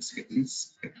element and say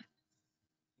inspect,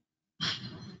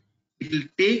 it will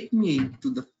take me to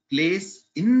the place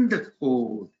in the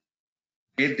code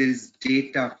where there is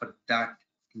data for that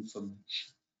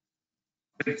information.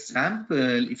 For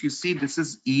example, if you see this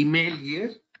is email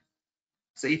here.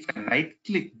 So if I right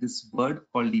click this word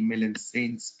called email and say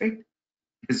inspect,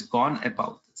 it is gone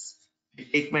about this. I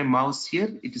take my mouse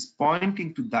here, it is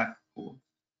pointing to that code.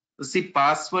 So see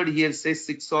password here says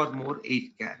 6 or more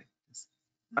 8 characters.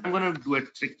 I'm going to do a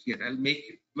trick here. I'll make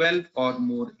it 12 or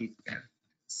more 8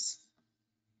 characters.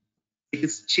 It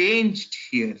is changed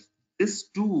here. This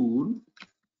tool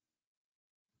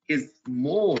is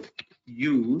more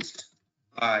used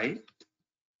by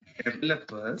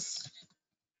developers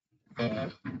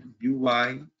for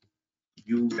UI,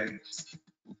 UX,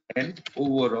 and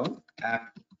overall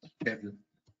app development.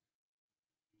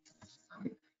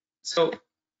 So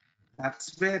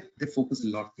that's where they focus a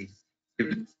lot. They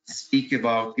will speak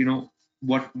about,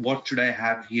 what should I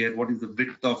have here? What is the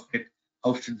width of it?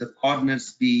 How should the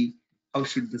corners be? How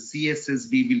should the CSS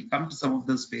be? We'll come to some of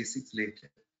those basics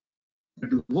later. But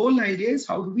the whole idea is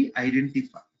how do we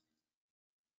identify?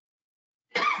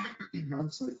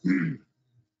 I'm sorry.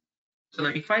 So now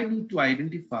if I need to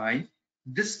identify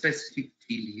this specific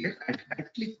field here, I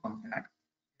right click on that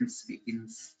and say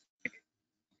inspect.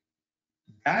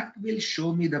 that will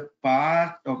show me the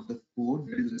part of the code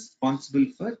that is responsible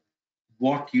for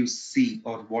what you see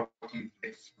or what you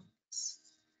get from this.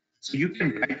 So you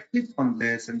can right click on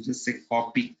this and just say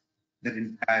copy that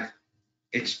entire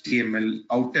HTML,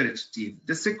 outer HTML.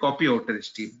 Just say copy outer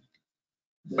HTML.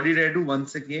 What did I do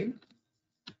once again?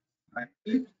 I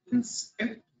click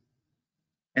inspect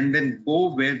and then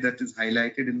go where that is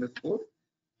highlighted in the code.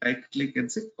 Right click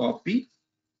and say copy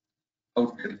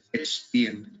outer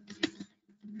HTML.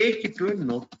 Take it to a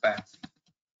notepad.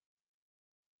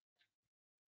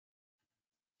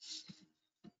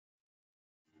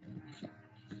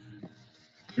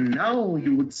 Now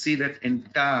you would see that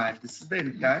this is the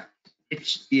entire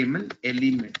HTML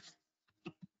element.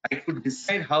 I could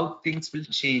decide how things will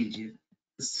change here.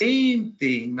 The same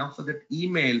thing now for that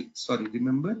email, sorry,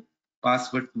 remember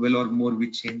password 12 or more,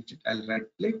 we changed it. I'll right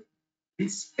click,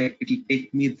 inspect, it will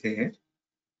take me there.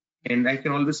 And I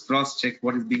can always cross check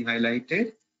what is being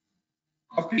highlighted.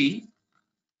 Copy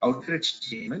outer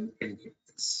HTML and get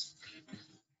this.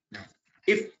 Now,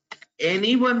 if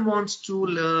anyone wants to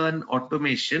learn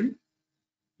automation,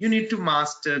 you need to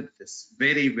master this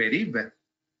very, very well.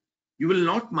 You will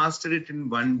not master it in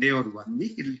 1 day or 1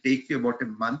 week. It will take you about a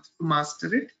month to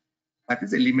master it. That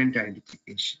is element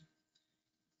identification.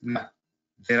 Now,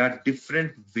 there are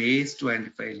different ways to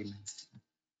identify elements.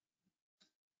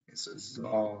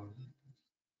 So,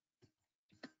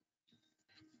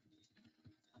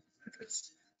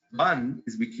 one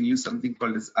is we can use something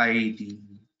called as ID,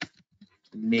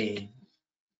 name,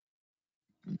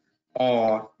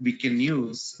 or we can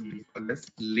use something called as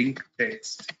link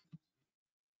text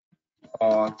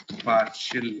or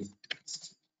partial link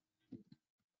text.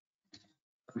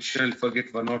 I'm sure I'll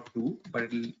forget one or two, but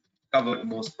it'll cover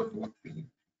most of what we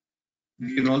need.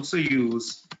 We can also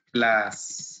use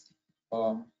class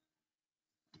or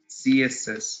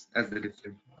CSS as the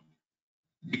different one.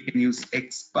 We can use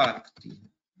XPath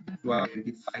to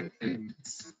identify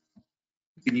elements.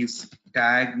 We can use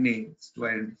tag names to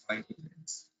identify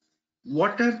elements.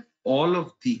 What are all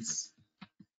of these?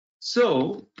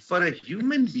 So for a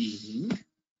human being,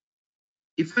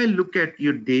 if I look at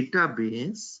your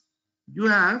database, you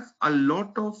have a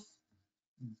lot of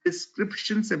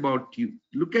descriptions about you.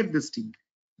 Look at this thing,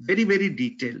 very, very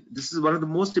detailed. This is one of the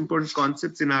most important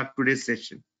concepts in our today's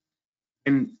session.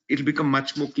 And it'll become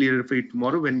much more clearer for you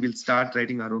tomorrow when we'll start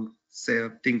writing our own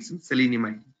things in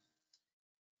Selenium.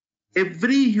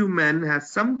 Every human has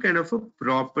some kind of a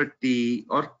property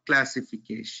or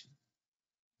classification.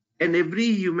 And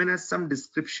every human has some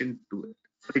description to it.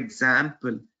 For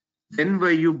example, when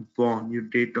were you born, your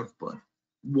date of birth?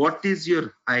 What is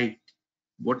your height?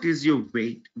 What is your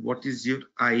weight? What is your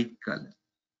eye color?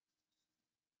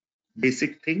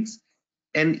 Basic things.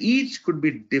 And each could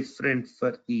be different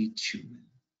for each human.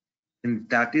 And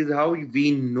that is how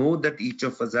we know that each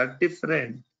of us are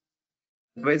different.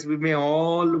 Otherwise, we may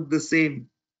all look the same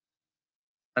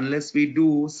unless we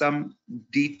do some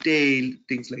detailed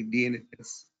things like DNA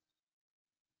tests.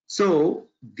 So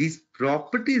these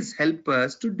properties help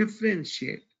us to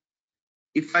differentiate.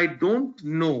 If I don't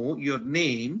know your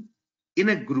name in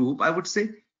a group, I would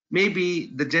say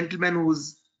maybe the gentleman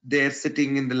who's there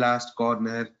sitting in the last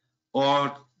corner,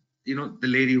 or the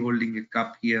lady holding a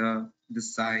cup here,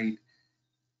 this side.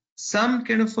 Some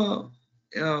kind of a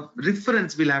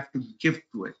reference we'll have to give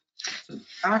to it. So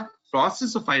that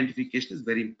process of identification is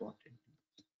very important.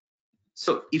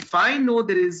 So if I know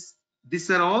these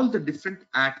are all the different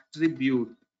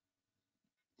attributes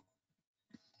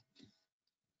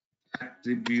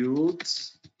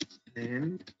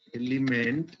and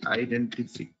element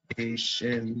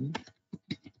identification.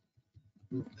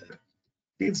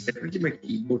 It's definitely my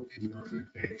keyboard.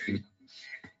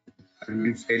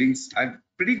 I'm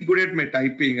pretty good at my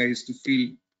typing. I used to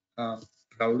feel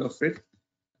proud of it, I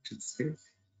should say.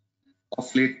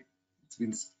 Of late, it's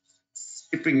been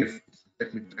skipping it.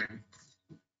 Let me try.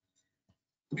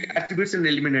 Okay, attributes and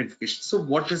element identification. So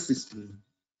what does this mean?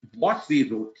 What we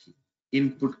wrote here,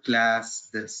 input class,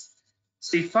 this.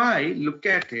 So if I look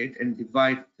at it and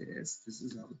divide this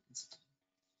is how it is.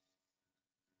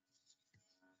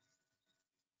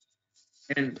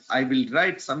 And I will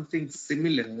write something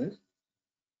similar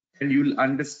and you will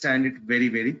understand it very,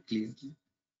 very clearly.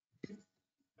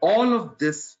 All of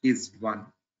this is one.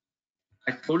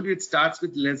 I told you it starts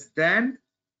with less than,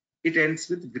 it ends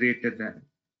with greater than.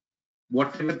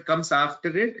 Whatever comes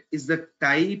after it is the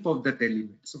type of that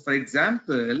element. So for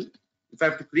example, if I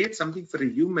have to create something for a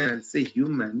human, I'll say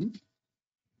human,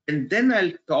 and then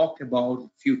I'll talk about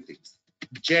few things.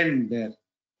 Gender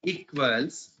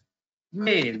equals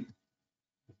male.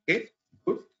 Okay,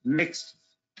 good. Next,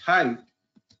 height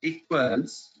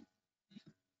equals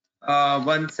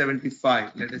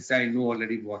 175. Let us say I know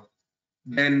already what.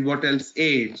 Then what else?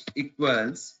 Age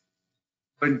equals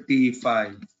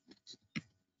 25.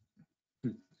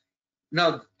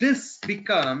 Now this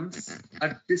becomes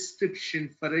a description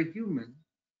for a human.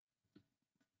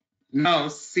 Now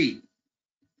see.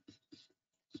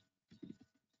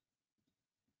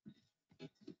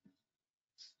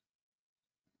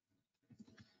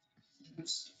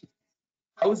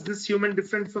 How is this human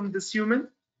different from this human?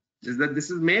 Is that this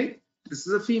is male, this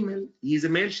is a female. He is a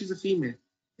male, she's a female.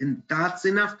 And that's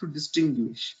enough to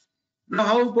distinguish. Now,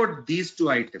 how about these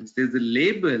two items? There's a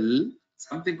label,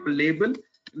 something called label, and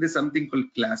there's something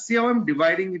called class. See how I'm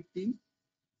dividing it, team?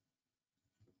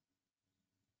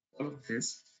 All of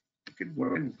this. Look at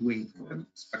what I'm doing. I'm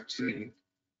structuring it.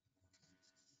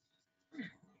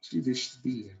 Actually, this should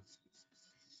be here.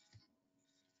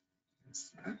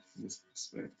 This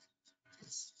way.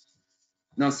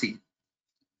 Now see,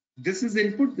 this is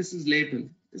input, this is label.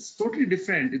 It's totally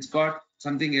different. It's got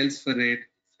something else for it,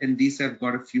 and these have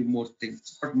got a few more things.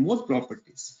 It's got more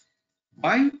properties.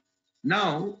 Why?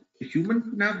 Now, a human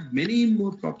can have many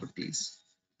more properties.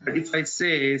 But if I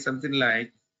say something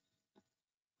like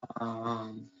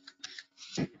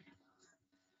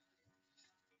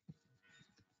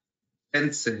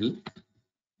pencil,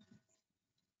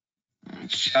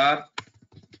 sharp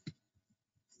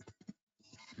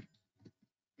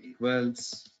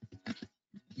equals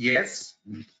yes,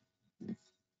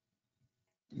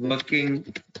 working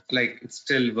like it's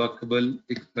still workable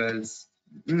equals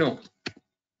no.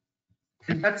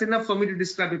 And that's enough for me to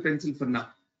describe a pencil for now,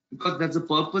 because that's a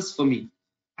purpose for me.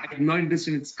 I'm not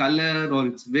interested in its color or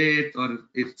its weight or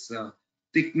its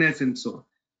thickness and so on.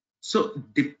 So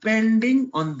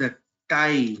depending on the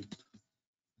type,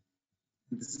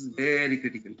 this is very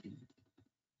critical.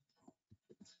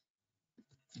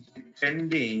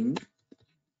 Depending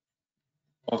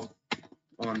on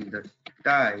the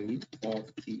type of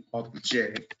the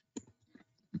object,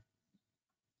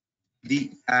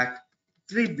 the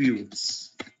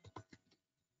attributes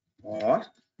or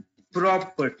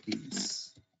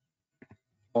properties,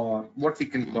 or what we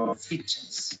can call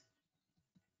features,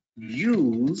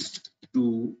 used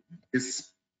to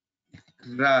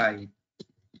describe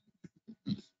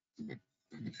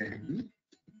them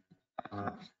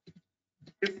are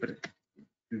different.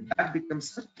 That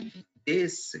becomes a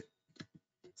basic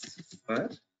for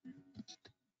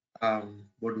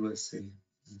what do I say?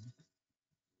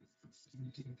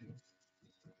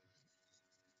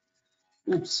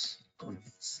 Oops,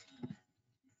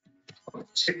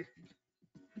 object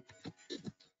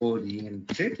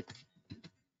oriented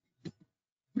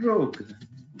program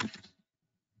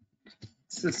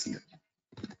system,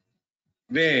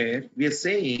 where we are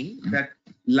saying that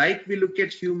like we look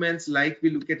at humans, like we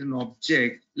look at an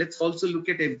object, let's also look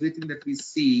at everything that we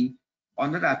see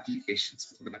on our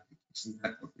applications.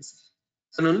 That's what we say.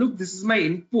 So now look, this is my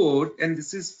input and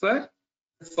this is for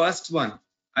the first one.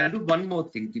 I'll do one more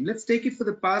thing. Let's take it for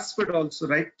the password also.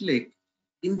 Right click,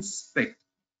 inspect.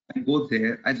 I go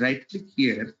there, I right click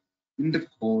here in the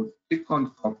code, click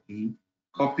on copy,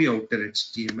 copy outer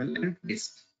HTML and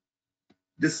paste.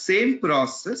 The same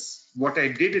process, what I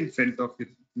did in front of it,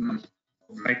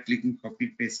 right clicking, copy,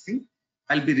 pasting.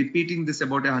 I'll be repeating this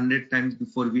about 100 times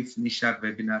before we finish our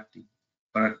webinar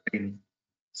or our training.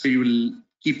 So you will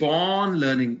keep on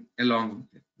learning along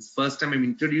with it. This first time I'm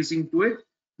introducing to it.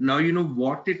 Now you know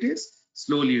what it is.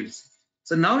 Slowly you'll see.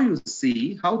 So now you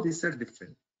see how these are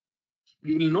different.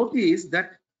 You will notice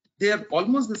that they are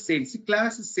almost the same. See,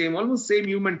 class is same, almost same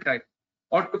human type.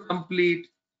 Autocomplete,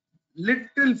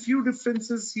 little few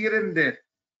differences here and there.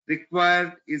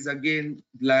 Required is again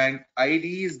blank.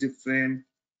 ID is different.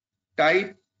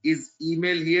 Type is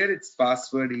email here. It's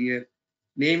password here.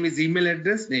 Name is email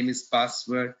address. Name is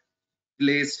password.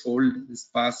 Placeholder is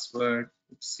password.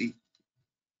 Oopsie.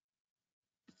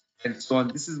 And so on.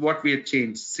 This is what we have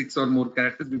changed. 6 or more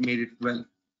characters. We made it 12.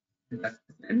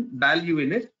 And value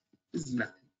in it is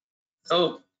nothing.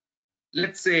 So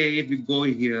let's say if we go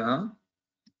here.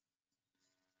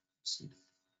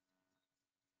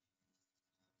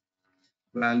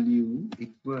 Value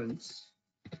equals,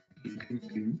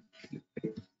 it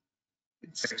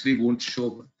actually won't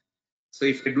show. So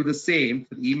if I do the same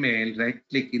for email, right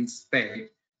click,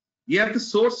 inspect, you have the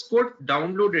source code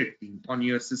downloaded on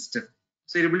your system,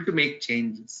 so you're able to make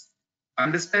changes.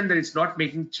 Understand that it's not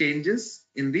making changes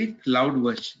in the cloud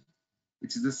version,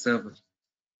 which is the server.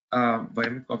 Why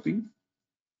am I copying?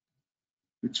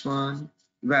 Which one?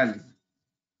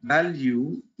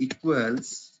 Value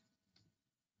equals,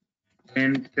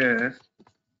 enter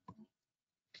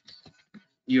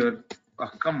your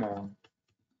come on,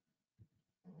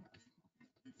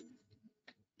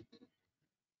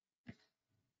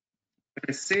 when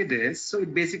I say this, so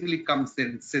it basically comes there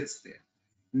and sits there.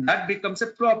 And that becomes a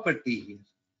property here.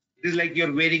 It is like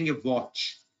you're wearing a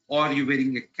watch or you're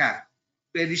wearing a cap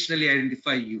to additionally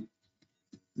identify you.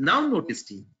 Now notice,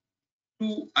 team,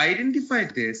 to identify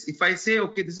this, if I say,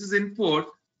 okay, this is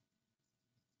input,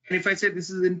 and if I say this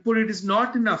is input, it is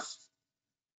not enough.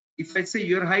 If I say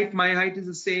your height, my height is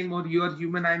the same, or you are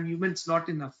human, I'm human, it's not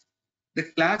enough. The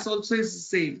class also is the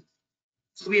same.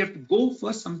 So we have to go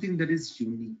for something that is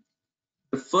unique.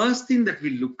 The first thing that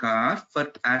we look at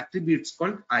for attributes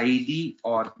called ID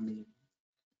or name.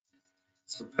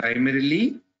 So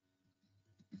primarily,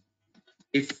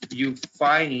 if you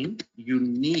find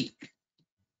unique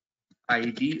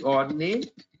ID or name,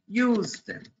 use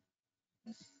them.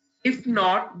 If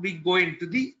not, we go into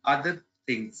the other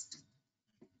things.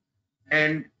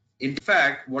 And in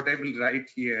fact, what I will write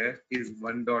here is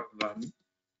 1.1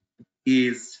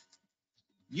 is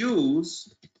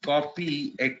use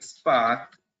copy XPath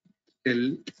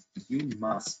till you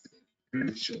master.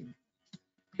 I'm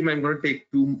going to take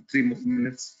 2-3 more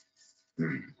minutes.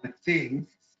 I think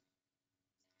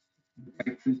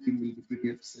I will be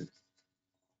pretty upset.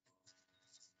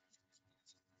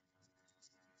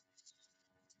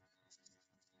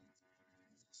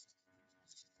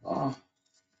 Oh,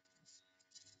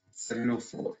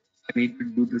 7:04. I need to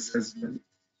do this as well.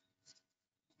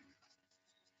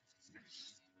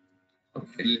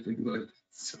 Okay, let me do it.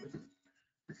 So,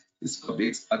 this copy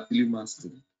XPath till you master.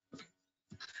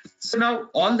 So now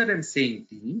all that I'm saying,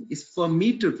 team, is for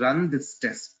me to run this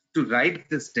test, to write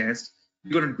this test,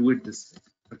 we're going to do it this way.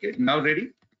 Okay, now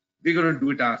ready? We're going to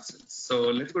do it ourselves.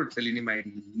 So let's go to Selenium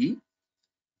IDE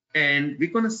and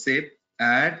we're going to say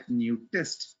add new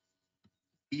test,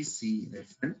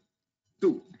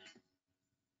 PC-2.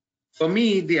 For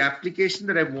me, the application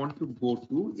that I want to go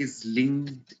to is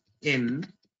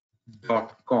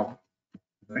linkedin.com,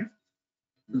 right?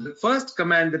 The first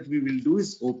command that we will do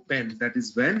is open. That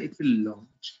is when it will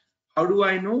launch. How do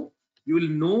I know? You will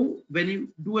know when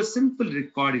you do a simple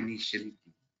record initially.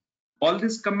 All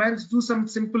these commands do some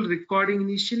simple recording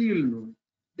initially, you'll know.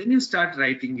 Then you start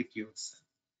writing it yourself.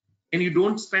 And you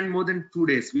don't spend more than 2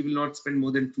 days. We will not spend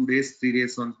more than 2 days, 3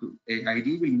 days on to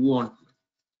ID. We'll move on to it.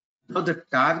 Now the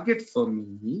target for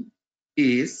me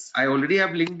is, I already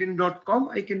have linkedin.com.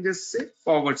 I can just say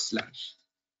 /.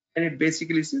 And it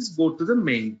basically says go to the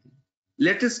main thing.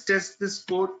 Let us test this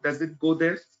code. Does it go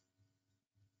there?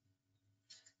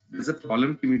 There's a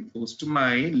problem. It goes to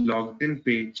my logged in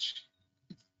page.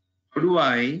 How do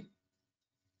I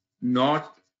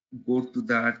not go to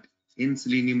that in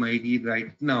Selenium ID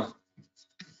right now?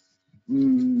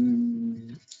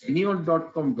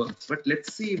 AnyAUT.com works, but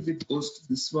let's see if it goes to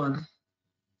this one.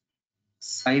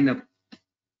 Sign up.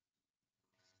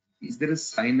 Is there a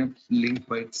sign up link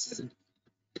by itself?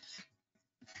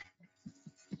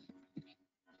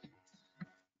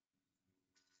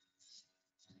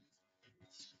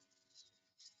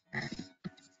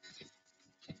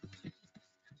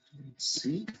 Let's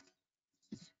see.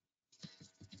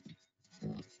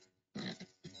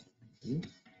 Okay.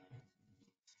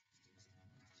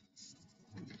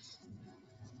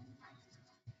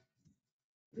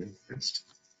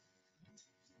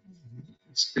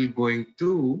 Still going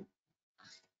to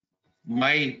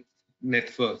my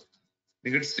network.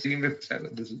 Because Selenium travel,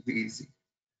 this will be easy.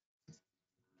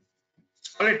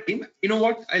 All right, team. You know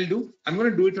what I'll do? I'm going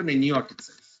to do it on AnyAUT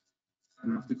itself,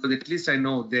 because at least I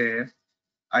know there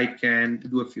I can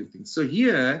do a few things. So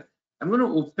here I'm going to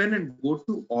open and go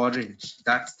to Orange.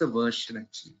 That's the version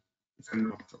actually, if I'm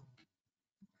not wrong.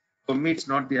 For me, it's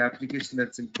not the application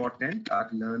that's important. Our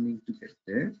learning to get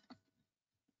there.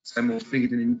 So I'm opening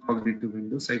it in incognito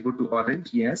window. So I go to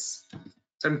Orange. Yes.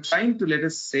 So I'm trying to, let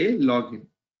us say, login.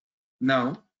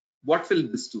 Now, what will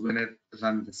this do when I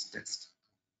run this test?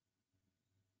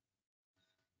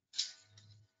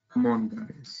 Come on,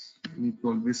 guys. I need to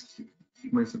always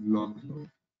keep myself logged out.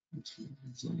 It's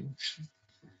only option.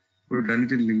 We've done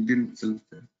it in LinkedIn itself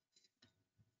there.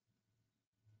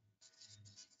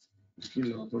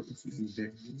 Log out of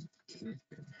LinkedIn.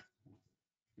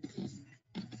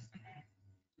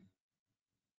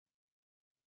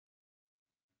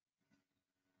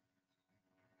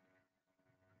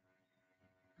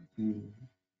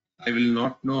 I will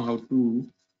not know how to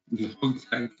log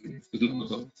back in.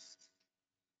 Log out.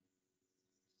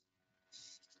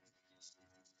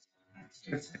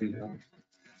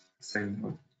 Sign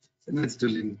out. And let's do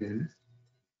LinkedIn.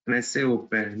 And I say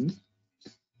open.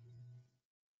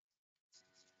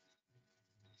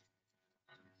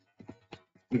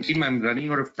 Team, I'm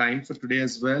running out of time for today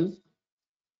as well.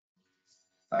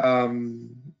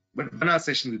 But 1 hour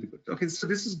session will be good. Okay, so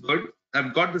this is good.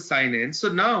 I've got the sign in. So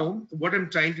now what I'm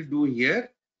trying to do here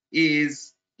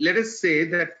is, let us say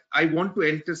that I want to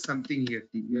enter something here.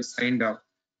 You're signed up,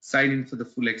 sign in for the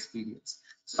full experience.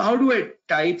 So how do I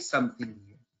type something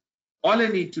here? All I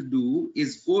need to do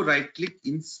is go right click,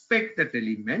 inspect that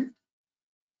element.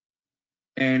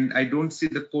 And I don't see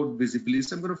the code visibly,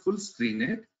 so I'm going to full screen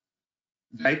it.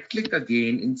 Right click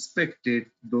again, inspect it.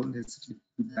 Don't hesitate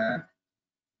to do that.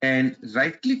 And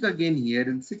right click again here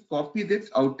and say copy that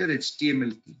outer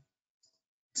HTML key.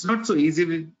 It's not so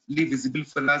easily visible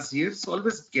for us here, so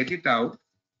always get it out,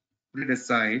 put it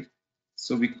aside,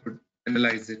 so we could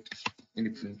analyze it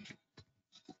independently.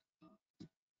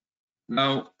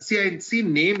 Now, see, I see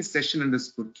name session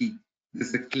underscore key.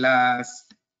 There's a class,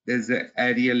 there's an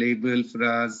area label for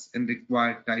us, and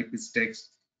required type is text.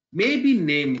 Maybe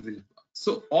name will work.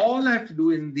 So all I have to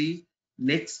do in the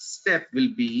next step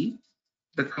will be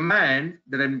the command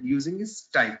that I'm using is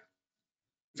type.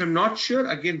 If I'm not sure,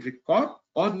 again record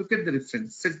or look at the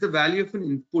reference. Set the value of an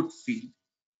input field.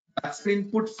 That's an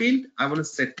input field. I want to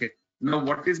set it. Now,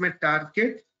 what is my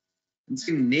target? I'm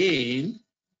saying name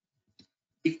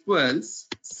equals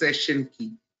session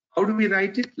key. How do we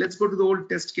write it? Let's go to the old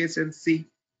test case and see.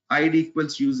 ID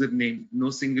equals username. No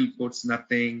single quotes,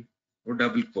 nothing. No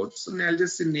double quotes. So I'll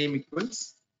just say name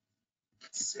equals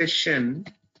session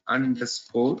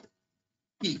underscore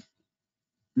key.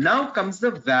 Now comes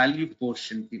the value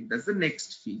portion field. That's the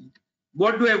next field.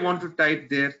 What do I want to type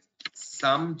there?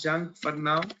 Some junk for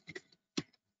now.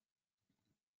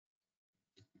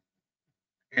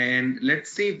 And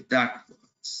let's see if that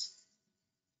works.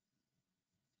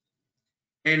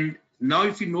 And now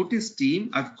if you notice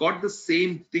team, I've got the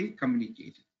same thing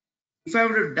communicated. If I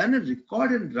would have done a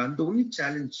record and run, the only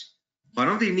challenge, one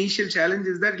of the initial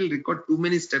challenges is that it'll record too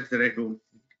many steps that I don't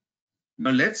need.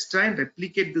 Now let's try and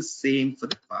replicate the same for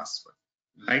the password.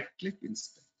 Right click,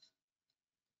 inspect.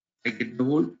 I get the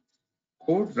whole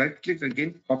code, right click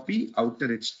again, copy outer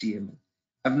HTML.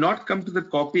 I've not come to the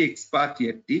copy XPath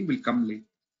yet, team will come later.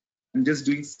 I'm just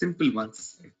doing simple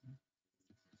ones right now.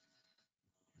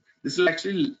 This will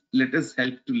actually let us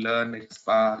help to learn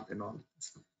XPath and all.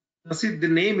 Now see, the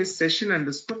name is session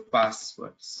underscore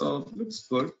password. So looks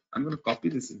good. I'm going to copy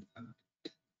this in.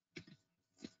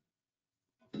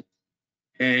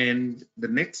 And the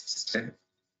next step,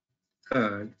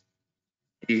 third,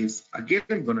 is again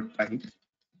I'm going to type.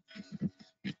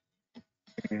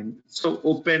 And so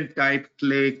open, type,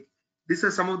 click. These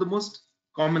are some of the most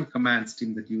common commands,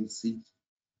 team, that you'll see.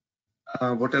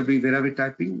 Where are we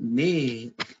typing?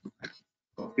 May,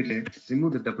 copy it,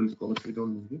 remove the double quotes, we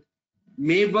don't need it.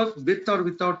 May work with or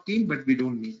without team, but we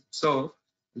don't need it. So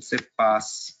we'll say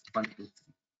pass 1, 2, 3.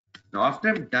 Now after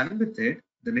I'm done with it,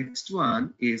 the next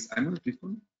one is I'm going to click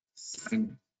on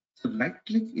sign. So right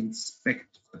click,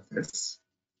 inspect for this.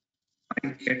 I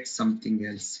get something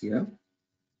else here.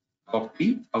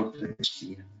 Copy outer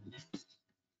HTML.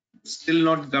 Still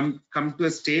not come to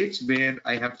a stage where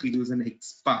I have to use an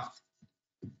XPath.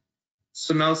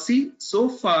 So now see, so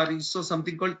far you saw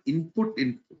something called input.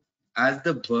 As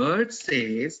the word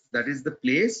says, that is the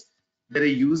place where a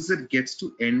user gets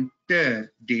to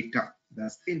enter data.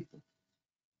 That's the input.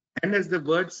 And as the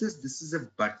word says, this is a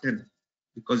button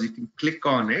because you can click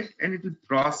on it and it will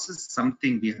process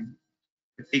something behind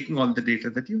it, taking all the data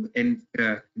that you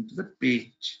enter into the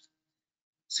page.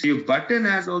 So your button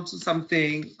has also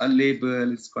something, a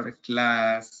label, it's got a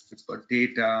class, it's got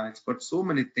data, it's got so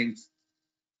many things.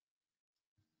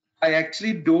 I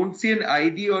actually don't see an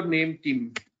ID or name,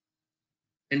 team.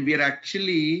 And we are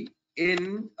actually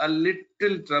in a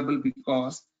little trouble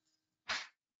because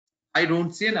I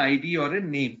don't see an ID or a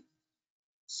name.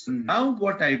 So now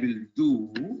what I will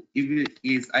do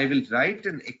is I will write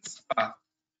an XPath.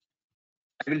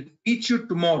 I will teach you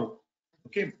tomorrow.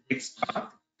 Okay,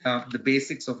 XPath, the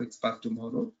basics of XPath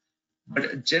tomorrow. But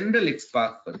a general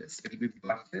XPath for this, it will be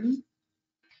button.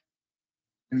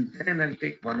 And then I'll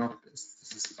take one of this.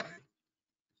 This is fine.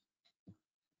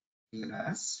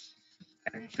 Class,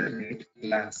 alternate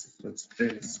class equals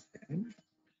this and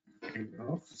end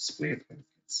of square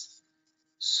brackets.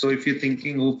 So if you're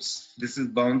thinking, oops, this is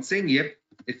bouncing, yep,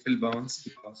 it will bounce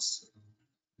because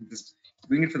I'm just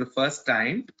doing it for the first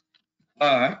time.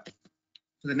 But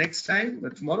for the next time,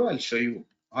 but tomorrow I'll show you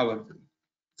how I'm doing.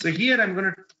 So here I'm going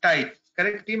to type,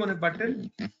 correct team, on a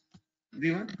button.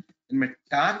 Everyone, and my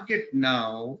target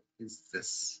now is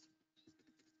this.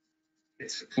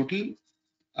 It's total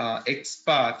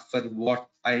XPath for what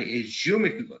I assume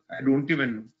it will work. I don't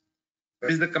even know.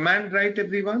 Is the command right,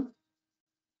 everyone?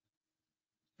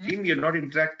 Team, you're not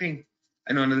interacting.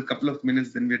 I know another couple of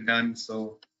minutes, then we're done.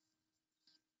 So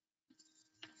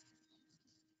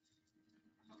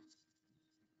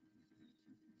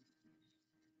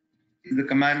Is the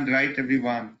command right,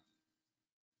 everyone?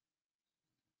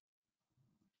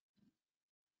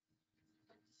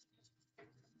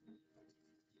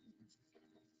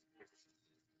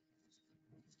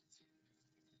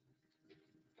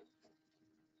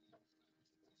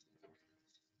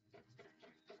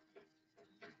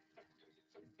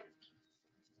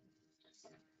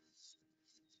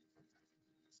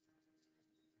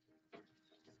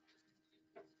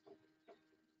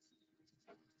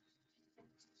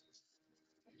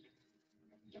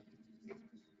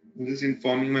 I'm just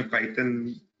informing my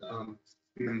Python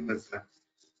members that.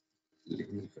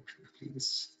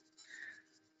 Please.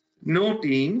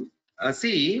 Noting,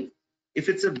 see, if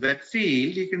it's a web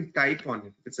field, you can type on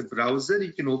it. If it's a browser,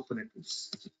 you can open it.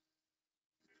 Oops.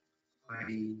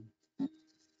 I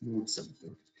moved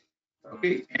something.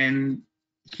 Okay, and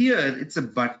here it's a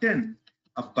button.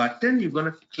 A button you're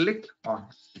going to click on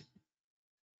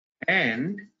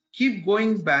and keep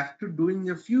going back to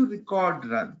doing a few record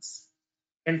runs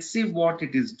and see what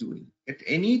it is doing. At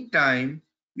any time,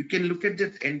 you can look at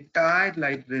that entire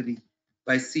library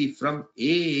by C from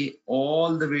A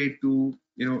all the way to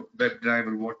WebDrive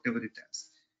or whatever it has.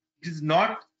 It is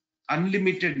not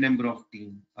unlimited number of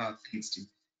things.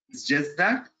 It's just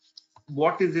that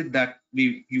what is it that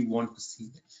you want to see.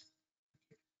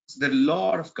 So there are a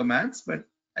lot of commands, but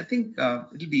I think it'll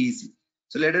be easy.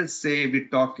 So let us say we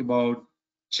talk about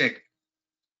check.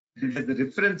 There's the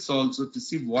reference also to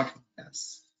see what it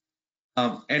does.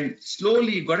 And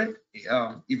slowly you got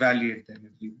to evaluate them.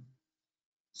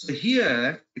 So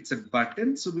here it's a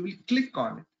button, so we will click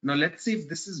on it. Now let's see if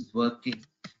this is working.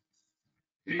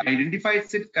 If it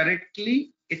identifies it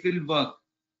correctly, it will work.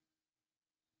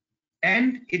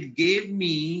 And it gave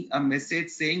me a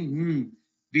message saying,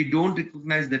 we don't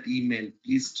recognize that email.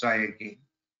 Please try again.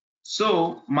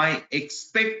 So my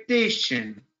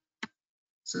expectation,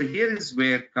 so here is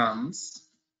where comes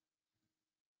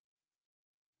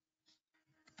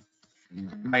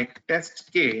my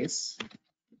test case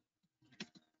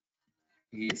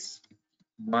is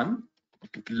 1,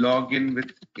 login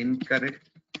with incorrect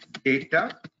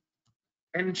data,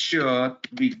 ensure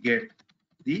we get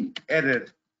the error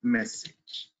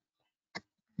message.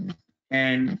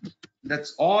 And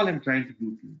that's all I'm trying to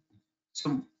do.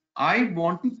 So I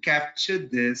want to capture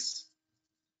this.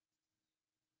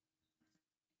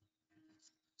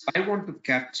 I want to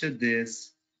capture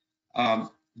this,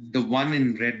 the one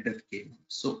in red that came.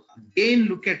 So again,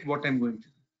 look at what I'm going to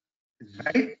do.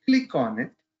 Right click on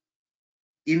it,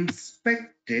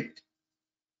 inspect it.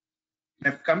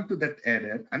 I've come to that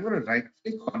error. I'm going to right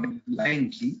click on it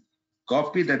blindly,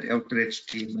 copy that outer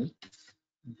HTML,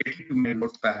 get it to my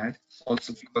notepad,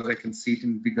 also because I can see it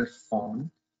in bigger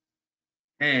font.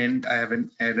 And I have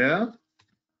an error.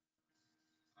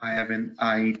 I have an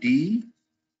ID.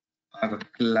 I have a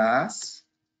class.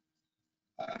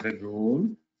 I have a role.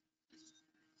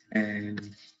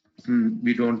 And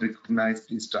we don't recognize,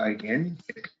 please try again.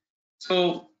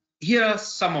 So here are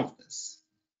some of this.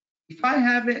 If I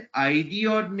have an ID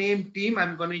or name team,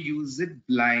 I'm going to use it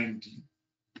blindly.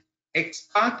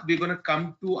 XPath, we're going to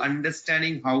come to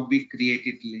understanding how we create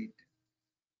it later.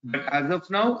 But as of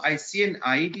now, I see an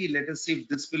ID. Let us see if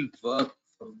this will work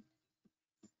for me.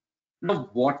 Now,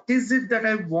 what is it that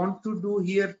I want to do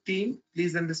here, team?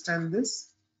 Please understand this.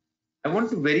 I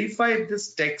want to verify if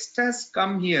this text has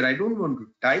come here. I don't want to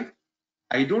type.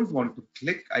 I don't want to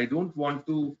click. I don't want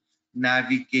to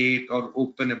navigate or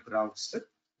open a browser.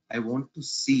 I want to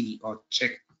see or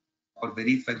check or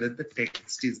verify that the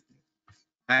text is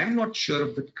there. I'm not sure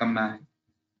of the command.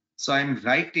 So I'm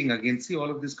writing again. See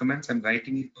all of these commands, I'm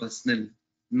writing it personally,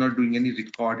 I'm not doing any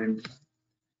record.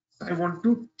 I want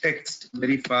to text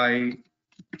verify.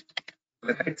 If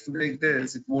I write something like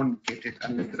this, it won't get it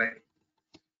unless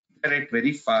I write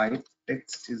verify,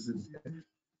 text is in there.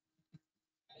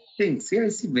 See, I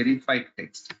see verified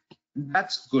text.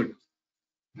 That's good.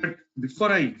 But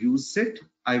before I use it,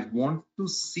 I want to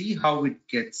see how it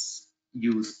gets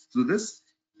used through this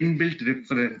inbuilt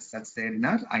reference that's there in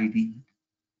our ID.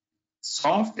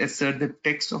 Soft assert the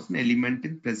text of an element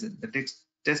in present. The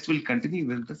test will continue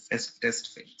when the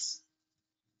test fails.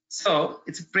 So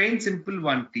it's a plain simple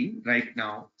one thing right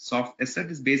now. Soft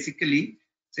assert is basically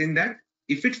saying that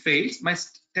if it fails, my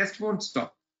test won't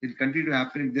stop. It will continue to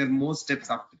happen if there are more steps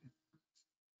after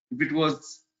it. If it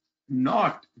was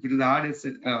not, if it is hard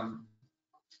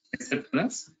assert for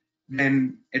us,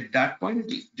 then at that point it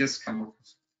will just come out.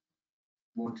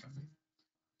 Won't run.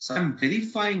 So I'm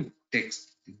verifying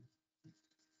text.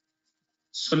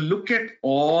 So look at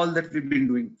all that we've been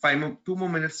doing. 2 more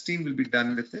minutes, team, will be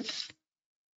done with it.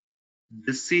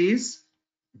 This is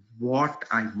what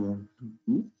I want to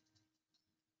do.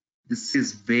 This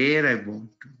is where I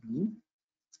want to do.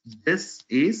 This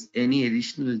is any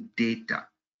additional data,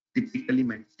 typically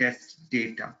my test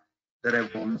data that I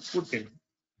want to put in.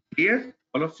 Here,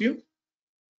 all of you,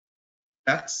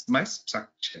 that's my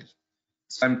structure.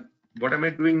 So what am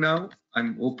I doing now?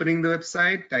 I'm opening the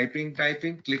website, typing,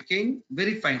 clicking,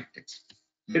 verifying text.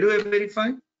 Where do I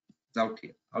verify? It's out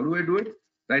here. How do I do it?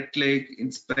 Right click,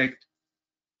 inspect,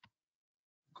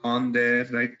 on there,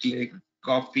 right click,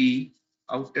 copy,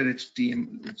 outer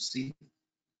HTML, oopsie,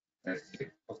 right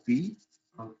click, copy,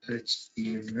 outer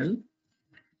HTML,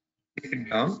 take it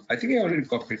down. I think I already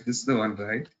copied. This is the one,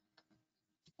 right?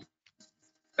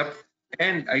 Yep.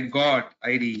 And I got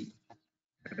ID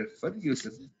for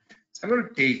users. So I'm going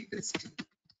to take this.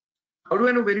 How do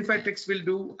I know verify text will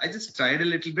do? I just tried a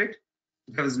little bit.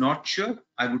 If I was not sure,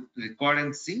 I would record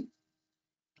and see.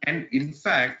 And in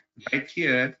fact, right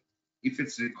here, if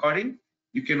it's recording,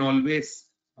 you can always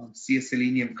see a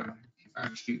Selenium command.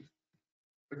 Actually,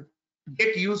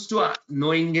 get used to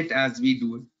knowing it as we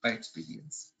do it by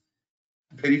experience.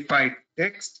 Verified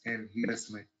text, and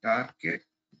here's my target.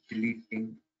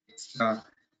 Deleting extra.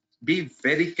 Be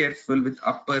very careful with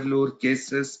upper, lower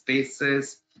cases,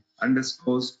 spaces,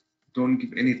 underscores. Don't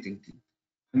give anything.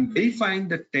 I'm verifying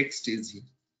the text is here.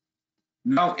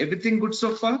 Now, everything good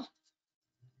so far?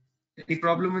 Any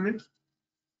problem in it?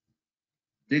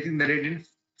 Anything that I didn't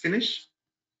finish?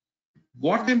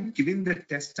 What I'm giving the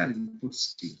test are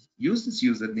inputs to. Use this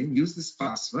username, use this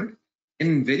password,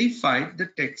 and verify the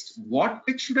text. What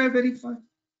text should I verify?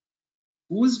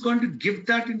 Who is going to give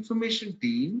that information,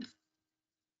 team?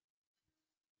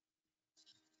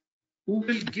 Who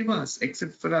will give us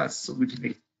except for us? So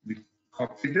we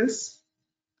copy this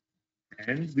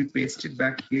and we paste it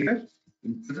back here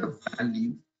into the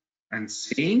value and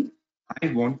saying I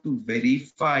want to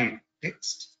verify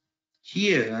text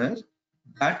here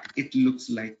that it looks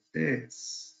like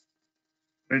this.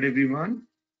 Right, everyone?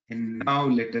 And now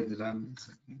let us run this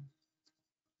again.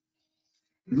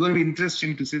 It's going to be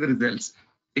interesting to see the results.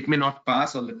 It may not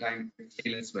pass all the time,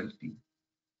 fail as well.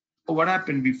 So what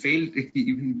happened? We failed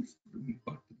even before we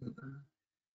got to the.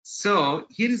 So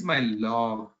here is my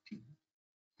log.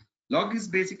 Log is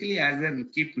basically as I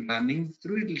keep running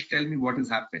through, it will tell me what has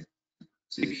happened.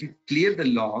 So if you clear the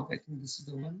log, I think this is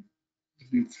the one.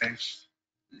 Refresh.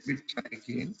 Let me try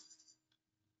again.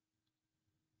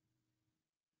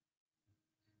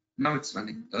 Now it's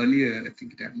running. Earlier, I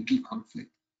think it had a little conflict.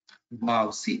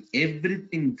 Wow, see,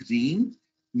 everything green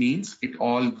means it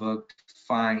all worked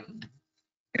fine.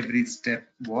 Every step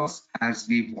was as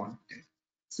we wanted.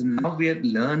 So now we are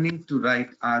learning to write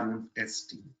our own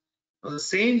testing. So the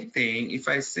same thing, if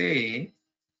I say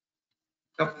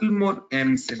a couple more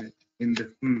M's in it, in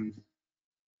the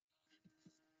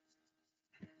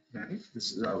right?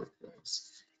 This is how it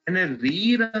goes. And I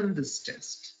rerun this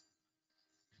test.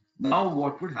 Now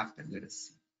what would happen? Let us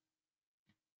see.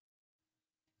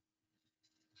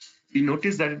 We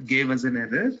notice that it gave us an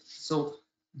error. So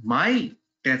my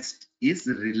test is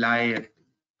reliable.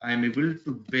 I'm able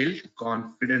to build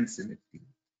confidence in it.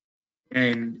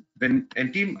 And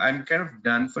team, I'm kind of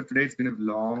done for today. It's been a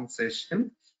long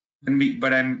session,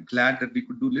 but I'm glad that we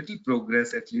could do little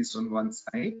progress at least on one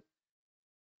side.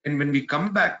 And when we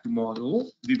come back tomorrow,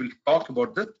 we will talk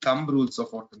about the thumb rules of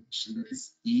automation. That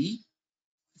is E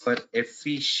for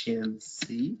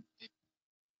efficiency,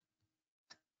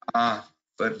 R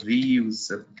for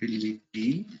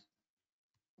reusability,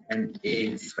 and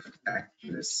A for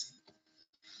accuracy.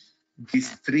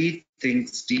 These three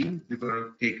things, team, we're going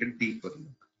to take a deeper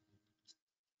look.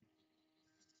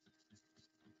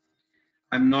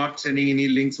 I'm not sending any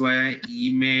links via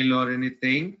email or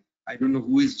anything. I don't know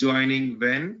who is joining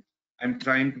when. I'm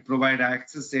trying to provide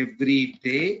access every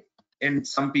day. And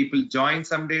some people join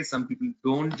some days, some people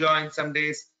don't join some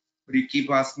days. But you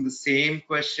keep asking the same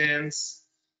questions.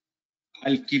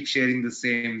 I'll keep sharing the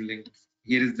same link.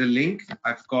 Here is the link.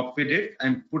 I've copied it.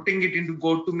 I'm putting it into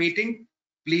GoToMeeting.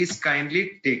 Please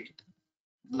kindly take it.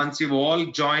 Once you've all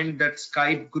joined that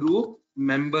Skype group,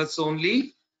 members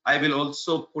only, I will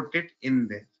also put it in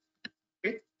there.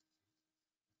 Okay.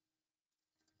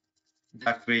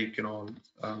 That way you can all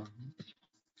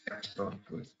catch on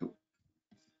to it too.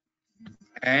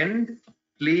 And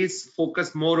please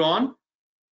focus more on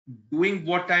doing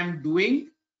what I'm doing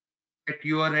at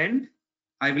your end.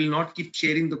 I will not keep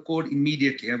sharing the code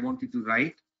immediately. I want you to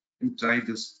write and try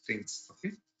those things.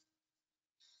 Okay.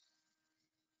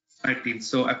 All right, team.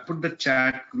 So I put the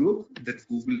chat group, that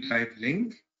Google Drive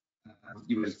link.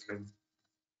 You're welcome.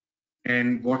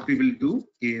 And what we will do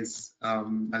is,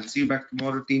 I'll see you back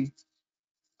tomorrow, team.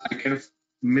 I kind of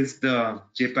missed the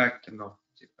JPACT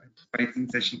Python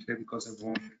session today because I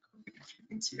wanted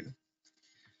things here.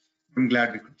 I'm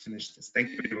glad we could finish this.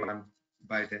 Thank you, everyone.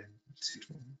 Bye then. See you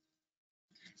tomorrow.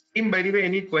 Team, by the way,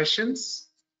 any questions?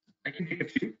 I can take a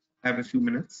few. I have a few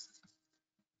minutes.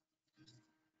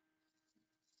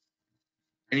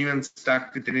 Anyone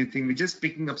stuck with anything? We're just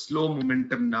picking up slow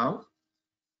momentum now.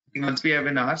 I think once we have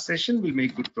an hour session, we'll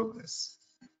make good progress.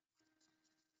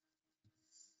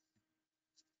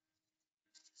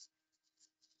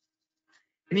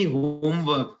 Any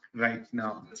homework right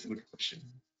now? That's a good question.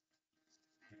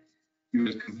 You're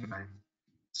welcome.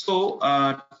 So,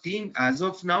 team, as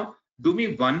of now, do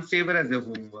me one favor as a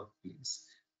homework, please.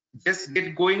 Just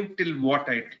get going till what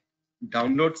I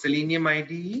download Selenium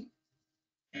IDE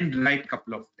and write a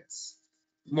couple of tests.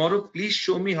 Tomorrow, please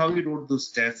show me how you wrote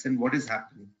those tests and what is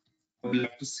happening. I would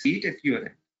love to see it at your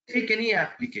end. Take any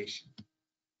application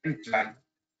and try.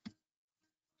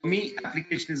 For me,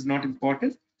 application is not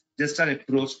important, just our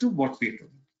approach to what we're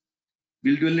doing.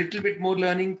 We'll do a little bit more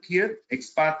learning here,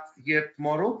 XPath here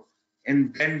tomorrow,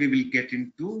 and then we will get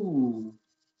into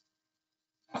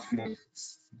more.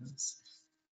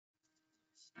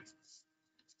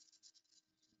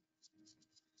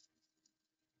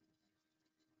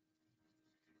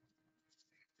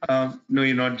 No,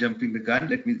 you're not jumping the gun.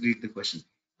 Let me read the question.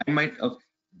 I might.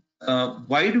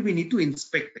 Why do we need to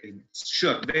inspect the elements?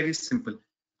 Sure, very simple.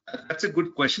 That's a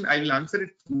good question. I will answer it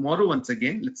tomorrow once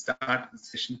again. Let's start the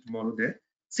session tomorrow there.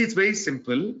 See, it's very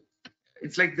simple.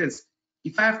 It's like this.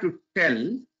 If I have to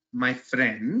tell my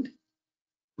friend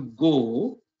to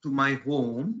go to my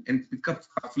home and pick up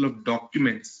a couple of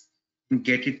documents and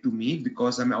get it to me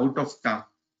because I'm out of town,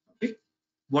 okay,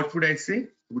 what would I say?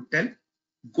 I would tell,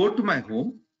 go to my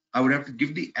home. I would have to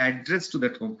give the address to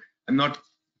that home. I'm not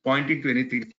pointing to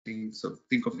anything, so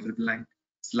think of it as a blank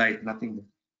slide, nothing more.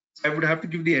 So I would have to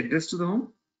give the address to the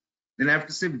home. Then I have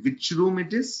to say which room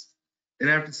it is. Then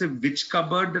I have to say which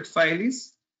cupboard that file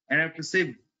is. And I have to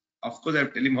say, of course, I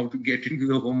have to tell him how to get into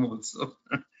the home also.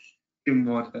 Him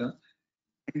or her.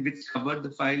 And which cupboard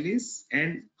the file is.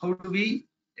 And how do we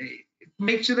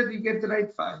make sure that we get the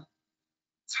right file.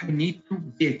 So I need to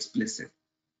be explicit.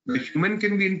 The human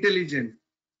can be intelligent.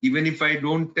 Even if I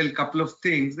don't tell a couple of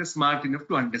things, they're smart enough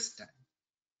to understand.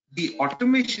 The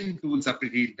automation tools are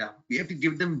pretty dumb. We have to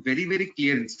give them very, very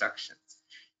clear instructions.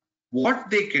 What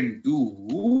they can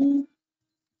do,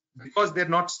 because they're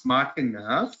not smart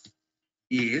enough,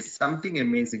 is something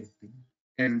amazing thing.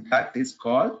 And that is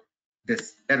called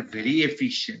this. They're very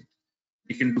efficient.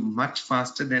 They can do much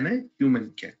faster than a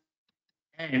human can.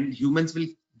 And humans will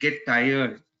get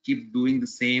tired, keep doing the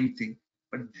same thing.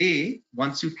 But they,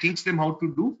 once you teach them how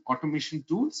to do automation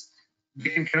tools, they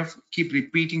can kind of keep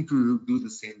repeating to do the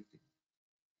same thing.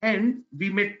 And we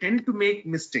may tend to make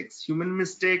mistakes, human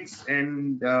mistakes,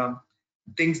 and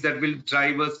things that will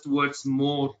drive us towards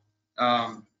more,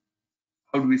 how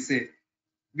do we say,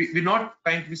 we're not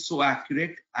trying to be so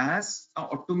accurate as an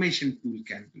automation tool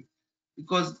can be,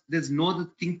 because there's no other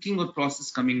thinking or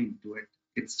process coming into it.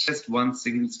 It's just one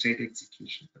single straight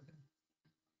execution for them.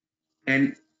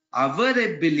 And our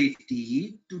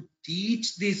ability to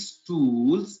teach these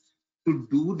tools to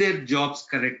do their jobs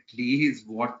correctly is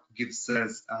what gives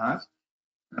us our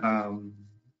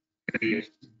career.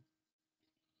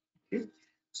 Okay.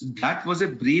 So that was a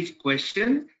brief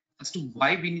question as to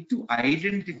why we need to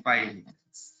identify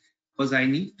elements, because I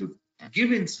need to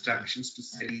give instructions to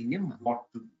Selenium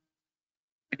what to do.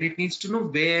 And it needs to know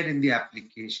where in the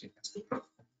application it has to perform.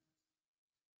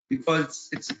 Because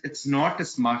it's not a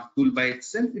smart tool by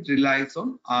itself, it relies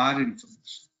on our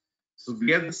information. So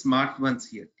we are the smart ones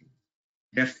here.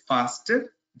 They're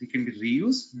faster, they can be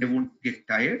reused, they won't get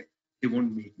tired, they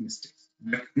won't make mistakes.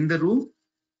 But in the room,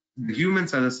 the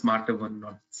humans are the smarter one,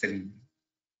 not Selenium.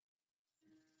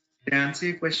 Did I answer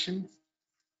your question?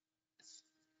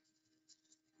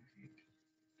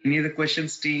 Any other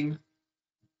questions, team?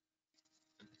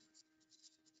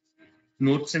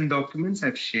 Notes and documents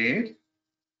I've shared.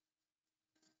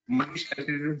 Manish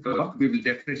calculated blog, we will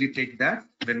definitely take that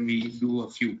when we do a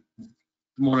few.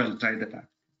 Tomorrow I'll try that out.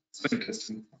 It's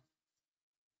interesting.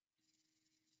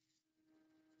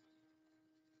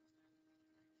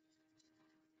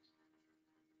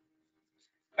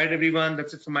 All right, everyone,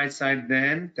 that's it from my side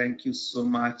then. Thank you so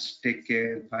much. Take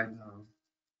care. Bye now.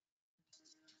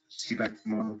 See you back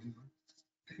tomorrow, everyone.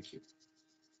 Thank you.